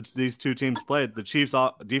these two teams played, the Chiefs'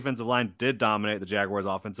 defensive line did dominate the Jaguars'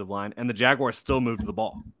 offensive line, and the Jaguars still moved the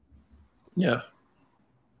ball. Yeah.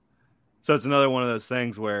 So it's another one of those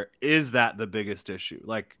things where, is that the biggest issue?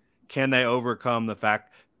 Like, can they overcome the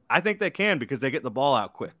fact? I think they can, because they get the ball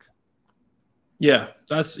out quick. Yeah,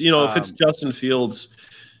 that's, if it's Justin Fields,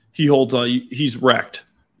 he holds on, he's wrecked.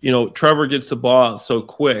 Trevor gets the ball out so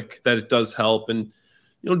quick that it does help. And,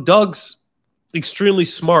 Doug's extremely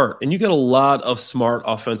smart, and you got a lot of smart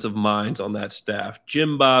offensive minds on that staff.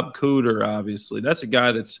 Jim Bob Cooter, obviously, that's a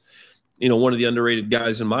guy that's, one of the underrated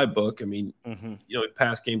guys in my book. I mean,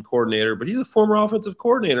 pass game coordinator, but he's a former offensive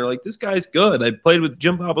coordinator. Like, this guy's good. I played with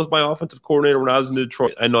Jim Bob as my offensive coordinator when I was in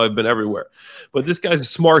Detroit. I know I've been everywhere, but this guy's a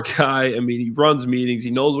smart guy. I mean, he runs meetings.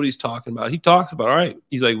 He knows what he's talking about. He talks about, all right,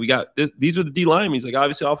 he's like, we got these are the D linemen. He's like,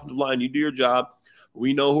 obviously, offensive line, you do your job.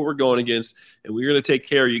 We know who we're going against, and we're going to take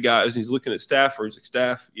care of you guys. And he's looking at Stafford. He's like,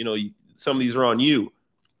 Staff, some of these are on you.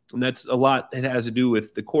 And that's a lot. It has to do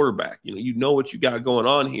with the quarterback. You know what you got going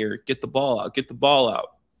on here. Get the ball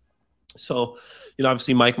out. So,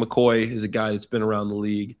 obviously Mike McCoy is a guy that's been around the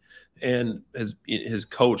league and has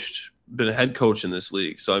been a head coach in this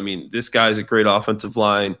league. So, I mean, this guy's a great offensive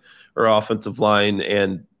line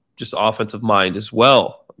and just offensive mind as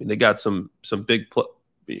well. I mean, they got some big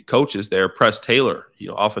coaches there. Press Taylor,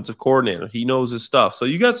 offensive coordinator. He knows his stuff. So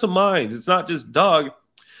you got some minds. It's not just Doug.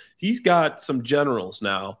 He's got some generals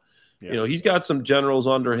now. Yeah. He's got some generals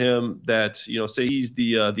under him that, say he's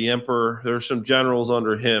the emperor. There's some generals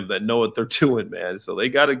under him that know what they're doing, man. So they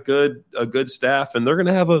got a good staff, and they're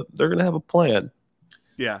gonna have a plan.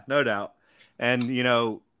 Yeah, no doubt. And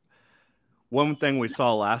one thing we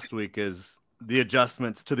saw last week is the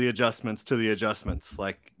adjustments to the adjustments to the adjustments.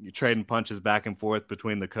 Like, you trading punches back and forth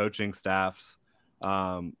between the coaching staffs.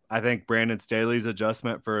 I think Brandon Staley's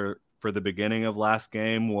adjustment for the beginning of last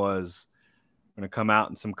game was, we're going to come out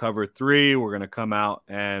in some cover 3. We're going to come out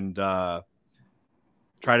and try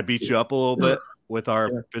to beat you up a little bit with our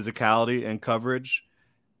physicality and coverage.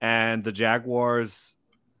 And the Jaguars,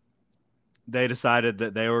 they decided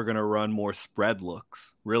that they were going to run more spread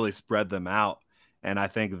looks, really spread them out. And I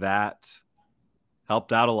think that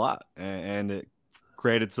helped out a lot, and it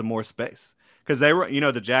created some more space. Because they were,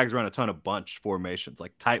 the Jags run a ton of bunch formations,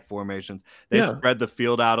 like tight formations. They spread the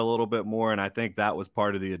field out a little bit more, and I think that was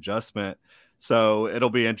part of the adjustment. So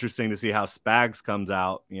it'll be interesting to see how Spags comes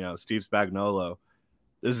out. Steve Spagnuolo.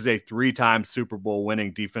 This is a 3-time Super Bowl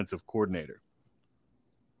winning defensive coordinator.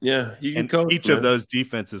 Yeah, he can coach. Each of those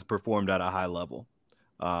defenses performed at a high level.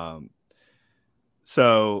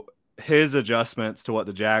 So his adjustments to what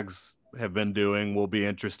the Jags have been doing will be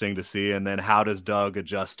interesting to see. And then how does Doug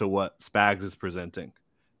adjust to what Spags is presenting?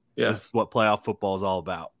 Yeah. This is what playoff football is all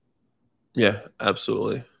about. Yeah,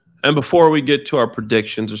 absolutely. And before we get to our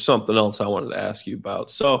predictions, there's something else I wanted to ask you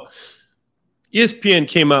about. So ESPN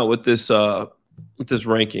came out with this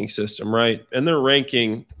ranking system, right? And they're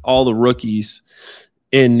ranking all the rookies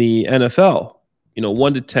in the NFL,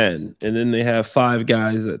 1 to 10. And then they have 5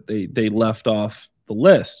 guys that they left off the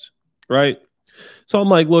list, right? So I'm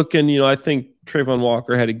like looking, I think Trayvon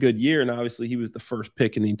Walker had a good year, and obviously he was the first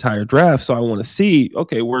pick in the entire draft. So I want to see,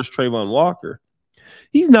 okay, where's Trayvon Walker?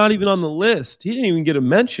 He's not even on the list. He didn't even get a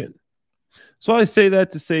mention. So I say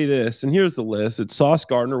that to say this, and here's the list. It's Sauce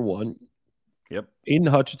Gardner 1. Yep. Aiden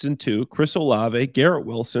Hutchinson 2. Chris Olave, Garrett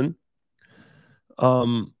Wilson,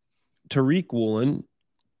 Tariq Woolen,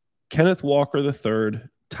 Kenneth Walker III,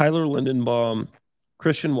 Tyler Lindenbaum,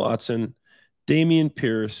 Christian Watson, Dameon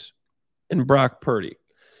Pierce, and Brock Purdy.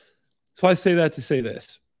 So I say that to say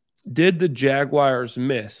this. Did the Jaguars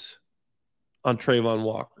miss on Trayvon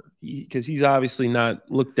Walker? Because he's obviously not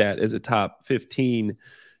looked at as a top 15,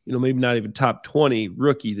 maybe not even top 20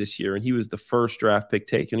 rookie this year. And he was the first draft pick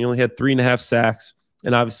taken. He only had 3.5 sacks,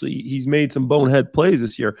 And obviously, he's made some bonehead plays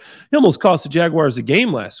this year. He almost cost the Jaguars a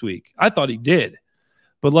game last week. I thought he did.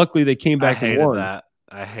 But luckily, they came back and won.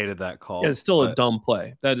 I hated that call. Yeah, it's still a dumb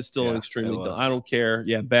play. That is still an extremely dumb. I don't care.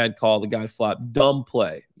 Yeah, bad call. The guy flopped. Dumb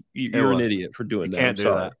play. You're an idiot for doing that. I'm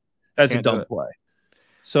sorry. That's a dumb play.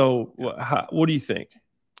 So what do you think?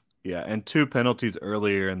 Yeah, and 2 penalties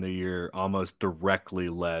earlier in the year almost directly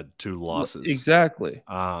led to losses. Exactly.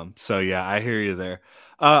 So, yeah, I hear you there.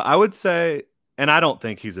 I would say, and I don't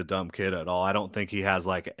think he's a dumb kid at all. I don't think he has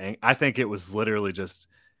I think it was literally just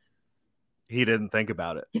he didn't think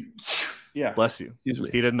about it. Yeah. Bless you. Excuse me.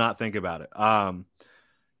 He did not think about it.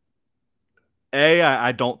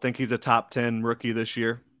 I don't think he's a top 10 rookie this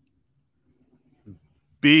year.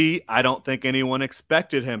 B, I don't think anyone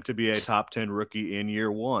expected him to be a top 10 rookie in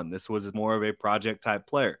year one. This was more of a project type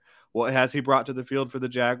player. What has he brought to the field for the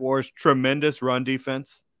Jaguars? Tremendous run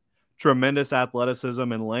defense, tremendous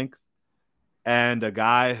athleticism and length, and a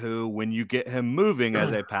guy who, when you get him moving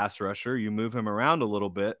as a pass rusher, you move him around a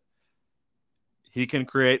little bit, he can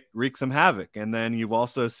wreak some havoc. And then you've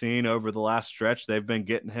also seen over the last stretch, they've been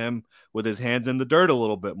getting him with his hands in the dirt a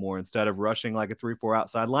little bit more instead of rushing like a 3-4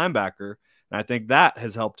 outside linebacker. And I think that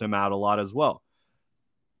has helped him out a lot as well.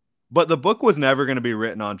 But the book was never going to be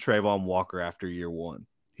written on Travon Walker after year one.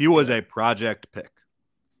 He was a project pick.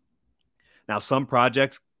 Now, some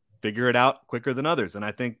projects figure it out quicker than others. And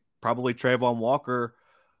I think probably Travon Walker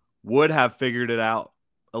would have figured it out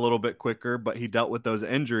a little bit quicker, but he dealt with those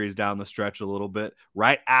injuries down the stretch a little bit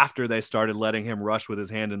right after they started letting him rush with his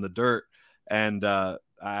hand in the dirt. And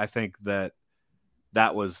I think that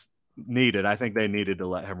was needed. I think they needed to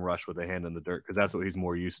let him rush with a hand in the dirt because that's what he's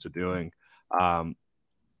more used to doing from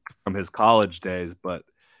his college days. But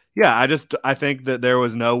yeah, I think that there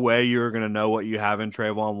was no way you were going to know what you have in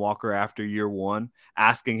Travon Walker after year one.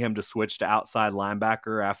 Asking him to switch to outside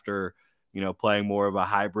linebacker after, playing more of a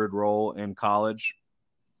hybrid role in college.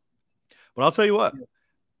 But I'll tell you what,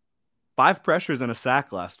 5 pressures and a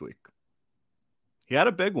sack last week. He had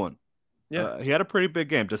a big one. Yeah, he had a pretty big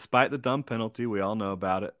game, despite the dumb penalty. We all know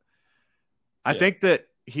about it. I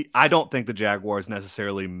don't think the Jaguars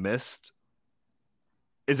necessarily missed.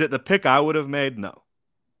 Is it the pick I would have made? No.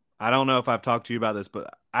 I don't know if I've talked to you about this,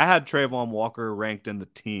 but I had Travon Walker ranked in the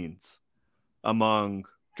teens among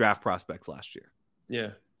draft prospects last year.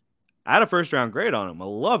 Yeah. I had a first-round grade on him. I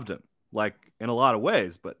loved him, in a lot of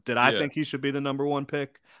ways. But did I think he should be the number 1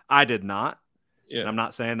 pick? I did not. Yeah. And I'm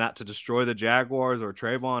not saying that to destroy the Jaguars or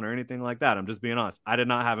Travon or anything like that. I'm just being honest. I did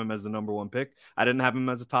not have him as the number 1 pick. I didn't have him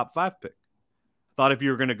as a top 5 pick. I thought if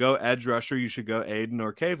you were going to go edge rusher, you should go Aiden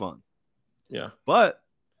or Kayvon. Yeah. But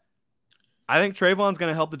I think Travon's going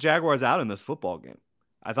to help the Jaguars out in this football game.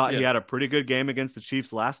 I thought he had a pretty good game against the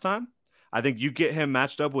Chiefs last time. I think you get him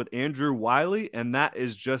matched up with Andrew Wiley, and that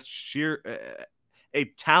is just sheer a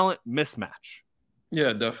talent mismatch.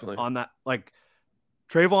 Yeah, definitely. On that,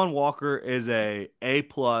 Travon Walker is a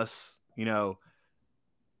plus,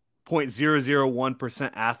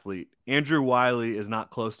 0.001% athlete. Andrew Wiley is not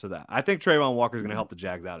close to that. I think Travon Walker is going to help the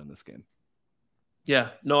Jags out in this game. Yeah,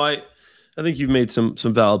 no, I think you've made some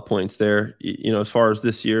valid points there. As far as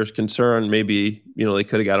this year is concerned, maybe, they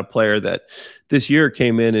could have got a player that this year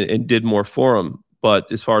came in and did more for him.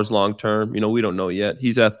 But as far as long term, we don't know yet.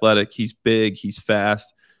 He's athletic, he's big, he's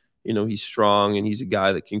fast, he's strong, and he's a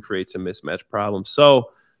guy that can create some mismatch problems.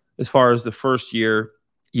 So as far as the first year,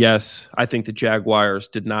 yes, I think the Jaguars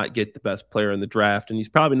did not get the best player in the draft, and he's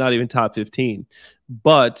probably not even top 15.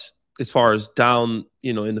 But as far as down,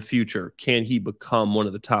 in the future, can he become one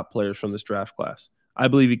of the top players from this draft class? I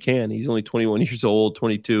believe he can. He's only 21 years old,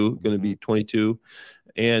 22, going to be 22.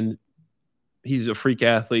 And he's a freak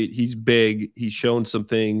athlete. He's big. He's shown some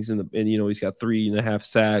things, and he's got 3.5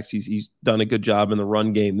 sacks. He's done a good job in the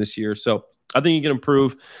run game this year. So I think he can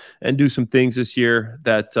improve and do some things this year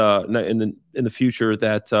that in the future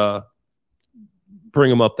that bring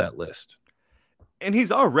him up that list. And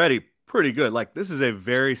he's already pretty good. This is a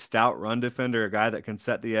very stout run defender, a guy that can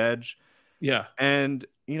set the edge. Yeah. And,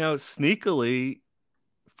 sneakily,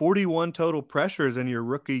 41 total pressures in your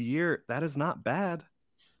rookie year, that is not bad.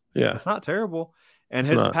 Yeah. It's not terrible. And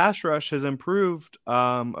his pass rush has improved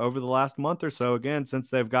over the last month or so, again, since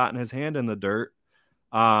they've gotten his hand in the dirt.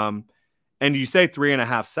 And you say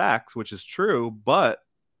 3.5 sacks, which is true, but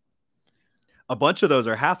a bunch of those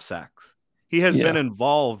are half sacks. He has been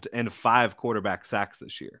involved in 5 quarterback sacks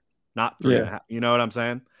this year. Not 3.5. You know what I'm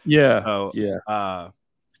saying? Yeah. So,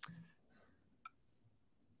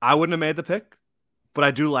 I wouldn't have made the pick, but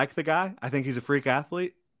I do like the guy. I think he's a freak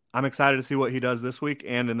athlete. I'm excited to see what he does this week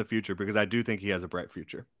and in the future because I do think he has a bright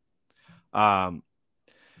future.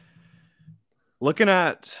 Looking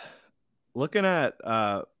at looking at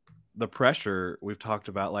the pressure we've talked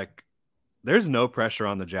about, like there's no pressure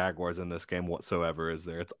on the Jaguars in this game whatsoever, is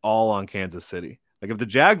there? It's all on Kansas City. Like if the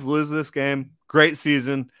Jags lose this game, great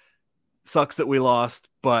season. Sucks that we lost,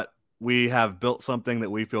 but we have built something that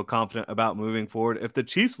we feel confident about moving forward. If the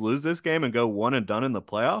Chiefs lose this game and go one and done in the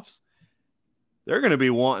playoffs, they're going to be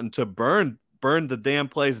wanting to burn the damn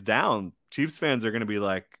place down. Chiefs fans are going to be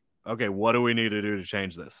like, okay, what do we need to do to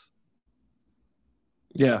change this?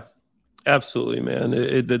 Yeah, absolutely, man.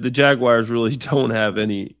 The Jaguars really don't have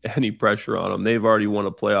any pressure on them. They've already won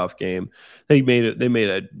a playoff game. They made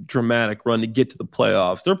a dramatic run to get to the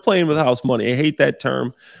playoffs. They're playing with house money. I hate that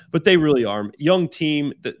term, but they really are. Young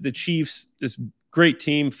team, the Chiefs, this great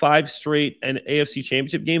team, 5 straight and AFC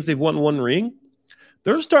Championship games. They've won 1 ring.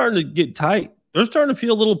 They're starting to get tight. They're starting to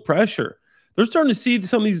feel a little pressure. They're starting to see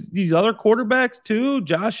some of these other quarterbacks too.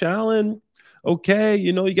 Josh Allen. Okay,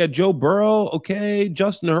 you got Joe Burrow. Okay,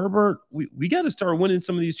 Justin Herbert. We got to start winning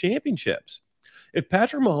some of these championships. If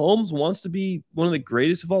Patrick Mahomes wants to be one of the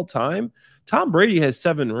greatest of all time, Tom Brady has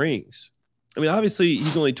 7 rings. I mean, obviously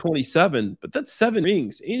he's only 27, but that's 7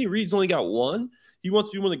 rings. Andy Reid's only got 1. He wants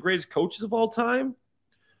to be one of the greatest coaches of all time.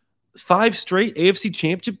 5 straight AFC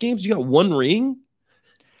Championship games. You got 1 ring.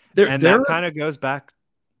 That kind of goes back.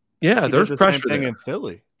 Yeah, there's the pressure same thing there. in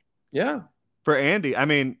Philly. Yeah. For Andy, I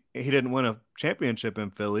mean, he didn't win a championship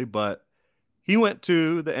in Philly, but he went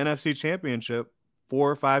to the NFC Championship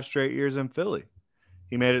 4 or 5 straight years in Philly.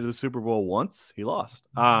 He made it to the Super Bowl once. He lost.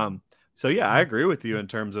 So, yeah, I agree with you in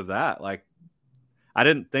terms of that. Like, I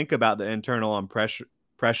didn't think about the internal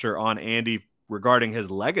pressure on Andy regarding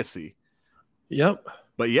his legacy. Yep.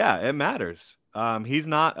 But, yeah, it matters. He's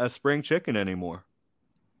not a spring chicken anymore.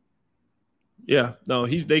 Yeah, no,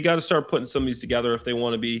 they got to start putting some of these together if they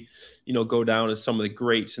want to be, go down as some of the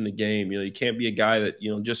greats in the game. You can't be a guy that,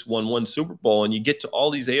 just won 1 Super Bowl and you get to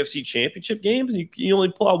all these AFC Championship games and you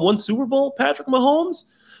only pull out 1 Super Bowl, Patrick Mahomes.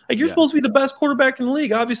 Like you're supposed to be the best quarterback in the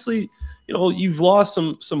league. Obviously, you've lost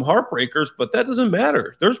some heartbreakers, but that doesn't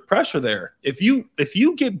matter. There's pressure there. If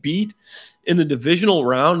you get beat in the divisional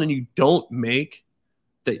round and you don't make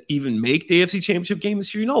the AFC Championship game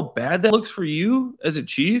this year, you know how bad that looks for you as a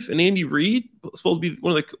Chief. And Andy Reid, supposed to be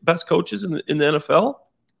one of the best coaches in the NFL,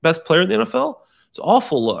 best player in the NFL. It's an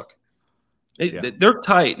awful look. They're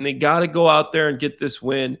tight, and they got to go out there and get this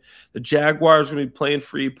win. The Jaguars are going to be playing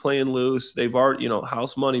free, playing loose. They've already,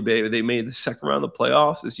 house money, baby. They made the second round of the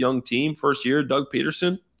playoffs. This young team, first year, Doug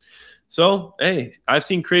Peterson. So, hey, I've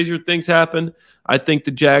seen crazier things happen. I think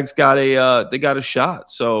the Jags got a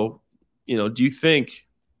shot. So, do you think?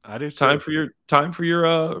 I do. Time for your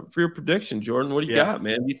prediction, Jordan. What do you got,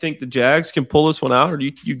 man? Do you think the Jags can pull this one out, or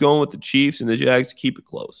do you going with the Chiefs and the Jags to keep it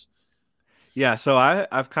close? Yeah, so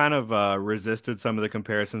I've kind of resisted some of the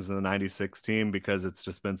comparisons in the 96 team because it's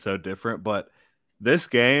just been so different. But this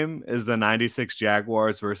game is the 96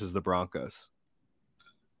 Jaguars versus the Broncos.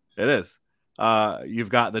 It is. You've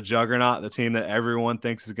got the juggernaut, the team that everyone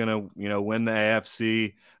thinks is going to win the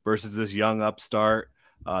AFC versus this young upstart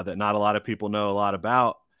that not a lot of people know a lot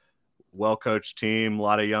about. Well-coached team, a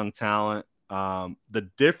lot of young talent. The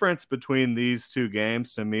difference between these 2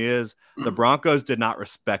 games to me is the Broncos did not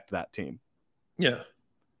respect that team. Yeah.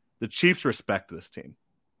 The Chiefs respect this team.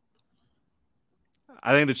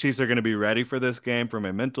 I think the Chiefs are going to be ready for this game from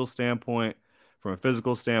a mental standpoint, from a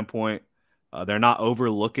physical standpoint. They're not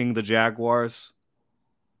overlooking the Jaguars,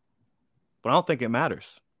 but I don't think it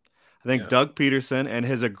matters. I think Doug Peterson and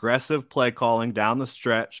his aggressive play calling down the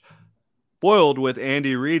stretch, foiled with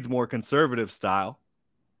Andy Reid's more conservative style,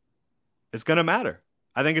 it's going to matter.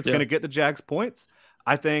 I think it's going to get the Jags points.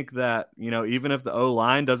 I think that, even if the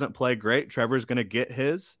O-line doesn't play great, Trevor's going to get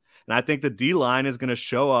his. And I think the D-line is going to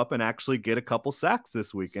show up and actually get a couple sacks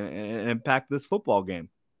this week and impact this football game.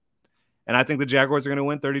 And I think the Jaguars are going to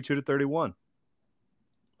win 32-31.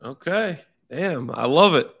 Okay. Damn, I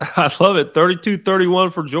love it. I love it.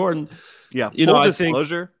 32-31 for Jordan. Yeah,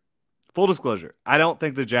 full disclosure, I don't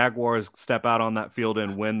think the Jaguars step out on that field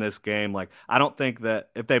and win this game. Like, I don't think that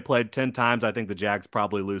if they played 10 times, I think the Jags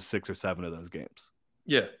probably lose 6 or 7 of those games.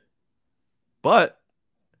 Yeah. But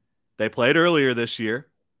they played earlier this year,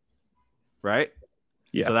 right?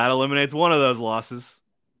 Yeah. So that eliminates one of those losses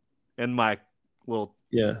in my little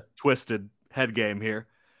twisted head game here.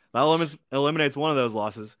 That eliminates one of those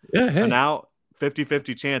losses. Yeah. So now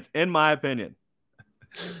 50-50 chance, in my opinion.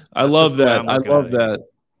 I love that. I love that.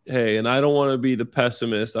 Hey, and I don't want to be the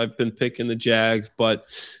pessimist. I've been picking the Jags, but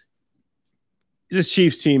this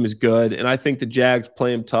Chiefs team is good, and I think the Jags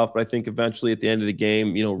play them tough, but I think eventually at the end of the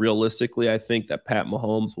game, realistically, I think that Pat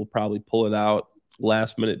Mahomes will probably pull it out,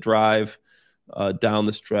 last-minute drive. down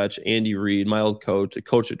the stretch. Andy Reid, my old coach, the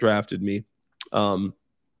coach that drafted me. So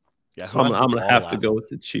I'm going to have to go with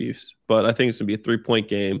the Chiefs. But I think it's going to be a 3-point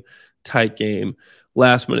game, tight game,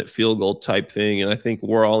 last-minute field goal type thing. And I think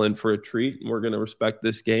we're all in for a treat. And we're going to respect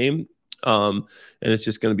this game. And it's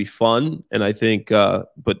just going to be fun. And I think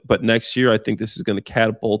but next year, I think this is going to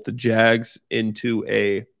catapult the Jags into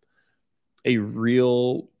a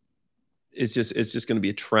real – it's just going to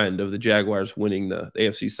be a trend of the Jaguars winning the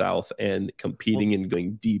AFC South and competing and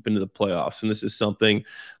going deep into the playoffs. And this is something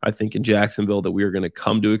I think in Jacksonville that we are going to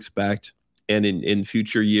come to expect. And in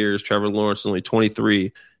future years, Trevor Lawrence is only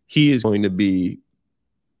 23. He is going to be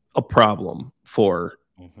a problem for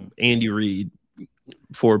Andy Reid,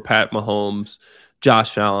 for Pat Mahomes,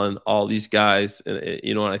 Josh Allen, all these guys. And,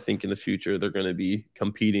 and I think in the future, they're going to be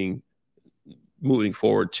competing moving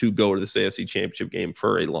forward to go to this AFC Championship game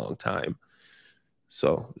for a long time.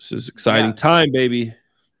 So this is exciting time, baby.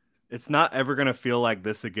 It's not ever going to feel like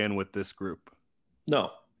this again with this group. No.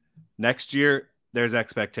 Next year, there's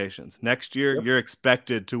expectations. Next year, you're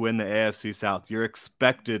expected to win the AFC South. You're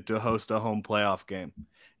expected to host a home playoff game.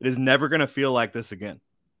 It is never going to feel like this again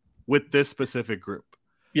with this specific group.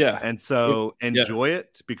 Yeah. And so enjoy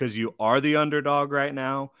it because you are the underdog right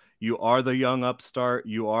now. You are the young upstart.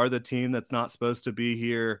 You are the team that's not supposed to be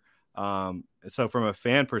here. So from a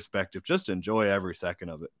fan perspective, just enjoy every second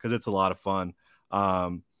of it because it's a lot of fun.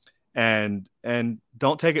 And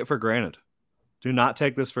don't take it for granted. Do not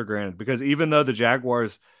take this for granted because even though the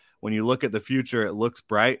Jaguars, when you look at the future, it looks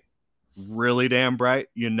bright, really damn bright.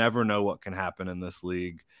 You never know what can happen in this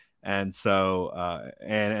league. And so,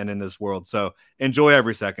 and in this world. So enjoy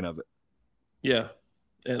every second of it. Yeah.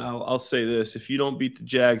 And I'll say this, if you don't beat the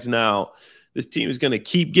Jags now, this team is going to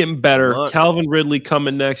keep getting better. Look. Calvin Ridley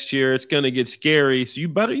coming next year. It's going to get scary. So you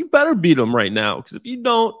better beat them right now. Because if you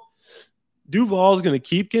don't, Duval is going to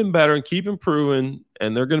keep getting better and keep improving,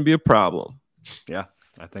 and they're going to be a problem. Yeah,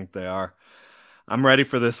 I think they are. I'm ready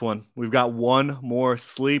for this one. We've got one more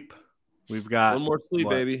sleep. We've got one more sleep,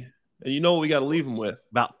 baby. And you know what we got to leave them with?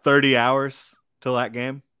 About 30 hours till that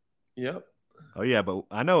game. Yep. Oh, yeah, but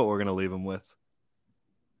I know what we're going to leave them with.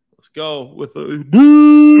 Let's go with a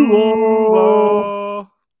Duval.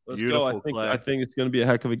 Let's Beautiful go. I think it's going to be a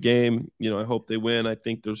heck of a game. I hope they win. I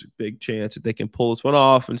think there's a big chance that they can pull this one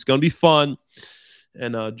off, and it's going to be fun.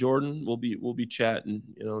 And Jordan, we'll be chatting,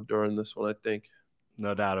 during this one. I think,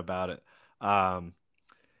 no doubt about it. I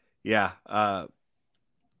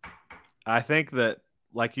think that,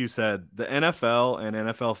 like you said, the NFL and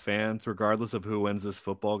NFL fans, regardless of who wins this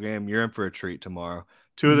football game, you're in for a treat tomorrow.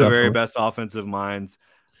 Two of the very best offensive minds.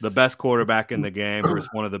 The best quarterback in the game versus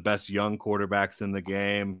one of the best young quarterbacks in the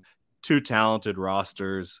game. Two talented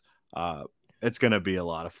rosters. It's going to be a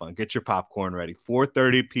lot of fun. Get your popcorn ready.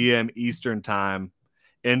 4:30 p.m. Eastern time,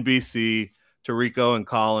 NBC, Tirico and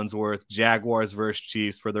Collinsworth, Jaguars versus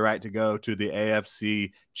Chiefs for the right to go to the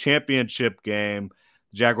AFC Championship game.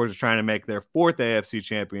 The Jaguars are trying to make their 4th AFC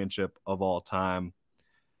Championship of all time.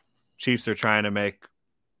 Chiefs are trying to make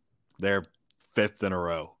their 5th in a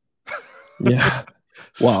row. Yeah.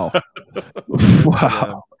 Wow.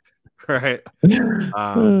 Wow. Yeah. Right.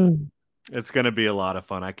 It's going to be a lot of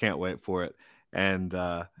fun. I can't wait for it. And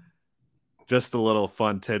just a little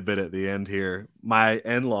fun tidbit at the end here. My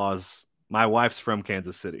in-laws, my wife's from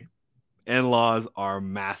Kansas City. In-laws are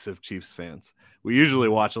massive Chiefs fans. We usually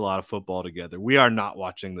watch a lot of football together. We are not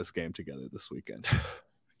watching this game together this weekend.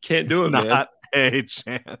 Can't do it, man. Not a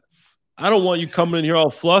chance. I don't want you coming in here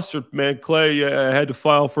all flustered, man. Clay, I had to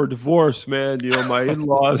file for a divorce, man. My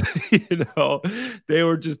in-laws, they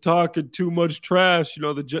were just talking too much trash,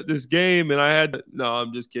 this game, and I had to. No,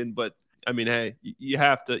 I'm just kidding. But I mean, hey, you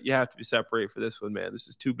have to be separate for this one, man. This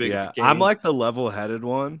is too big of a game. I'm like the level-headed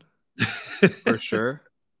one for sure.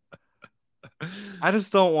 I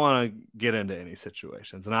just don't want to get into any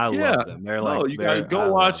situations, and I love them. They're you gotta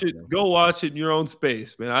go watch it. Go watch it in your own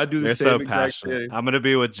space, man. I do the same so passionate. I'm gonna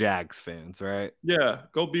be with Jags fans, right? Yeah,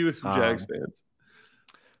 go be with some Jags fans.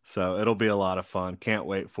 So it'll be a lot of fun. Can't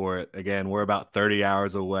wait for it. Again, we're about 30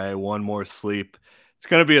 hours away. One more sleep. It's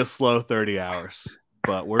gonna be a slow 30 hours,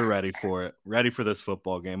 but we're ready for it. Ready for this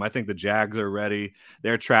football game. I think the Jags are ready.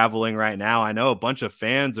 They're traveling right now. I know a bunch of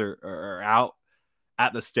fans are out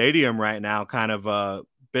at the stadium right now, kind of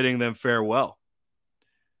bidding them farewell.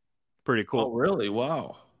 Pretty cool. Oh, really?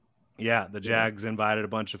 Wow. Yeah, the Jags invited a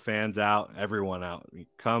bunch of fans out, everyone out.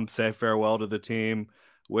 Come say farewell to the team,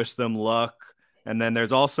 wish them luck. And then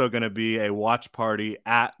there's also going to be a watch party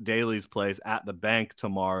at Daly's place at the bank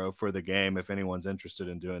tomorrow for the game. If anyone's interested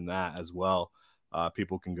in doing that as well,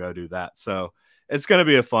 people can go do that. So it's going to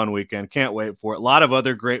be a fun weekend. Can't wait for it. A lot of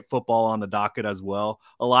other great football on the docket as well.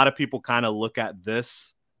 A lot of people kind of look at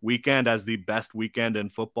this weekend as the best weekend in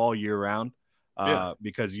football year round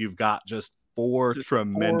because you've got just four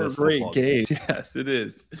tremendous great games. Yes, it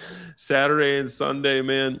is. Saturday and Sunday,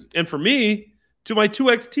 man. And for me, to my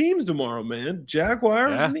 2X teams tomorrow, man.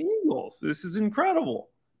 Jaguars and the Eagles. This is incredible.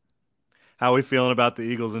 How are we feeling about the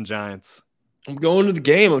Eagles and Giants? I'm going to the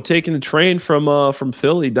game. I'm taking the train from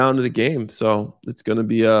Philly down to the game. So it's gonna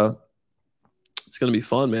be fun,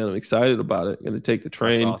 man. I'm excited about it. I'm gonna take the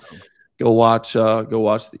train. That's awesome. Go watch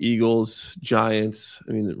the Eagles, Giants.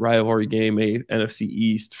 I mean, the rivalry game, NFC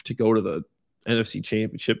East, to go to the NFC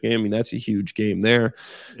Championship game. I mean, that's a huge game there.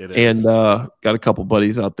 It is. And got a couple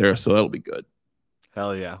buddies out there, so that'll be good.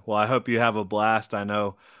 Hell yeah. Well, I hope you have a blast. I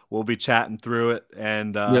know we'll be chatting through it,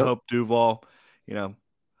 and I hope Duval,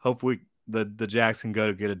 hope the Jags can go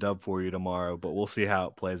to get a dub for you tomorrow, but we'll see how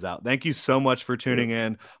it plays out. Thank you so much for tuning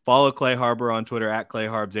in. Follow Clay Harbor on Twitter at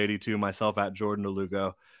ClayHarbs82, myself at Jordan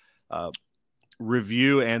DeLugo.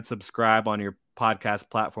 Review and subscribe on your podcast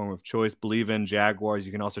platform of choice. Believe in Jaguars.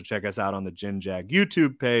 You can also check us out on the Gen Jag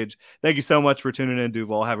YouTube page. Thank you so much for tuning in,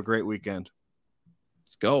 Duval. Have a great weekend.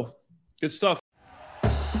 Let's go. Good stuff.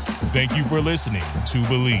 Thank you for listening to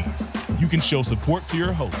Believe. You can show support to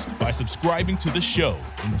your host by subscribing to the show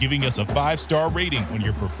and giving us a 5-star rating on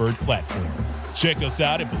your preferred platform. Check us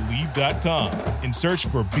out at Believe.com and search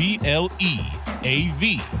for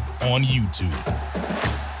BLEAV on YouTube.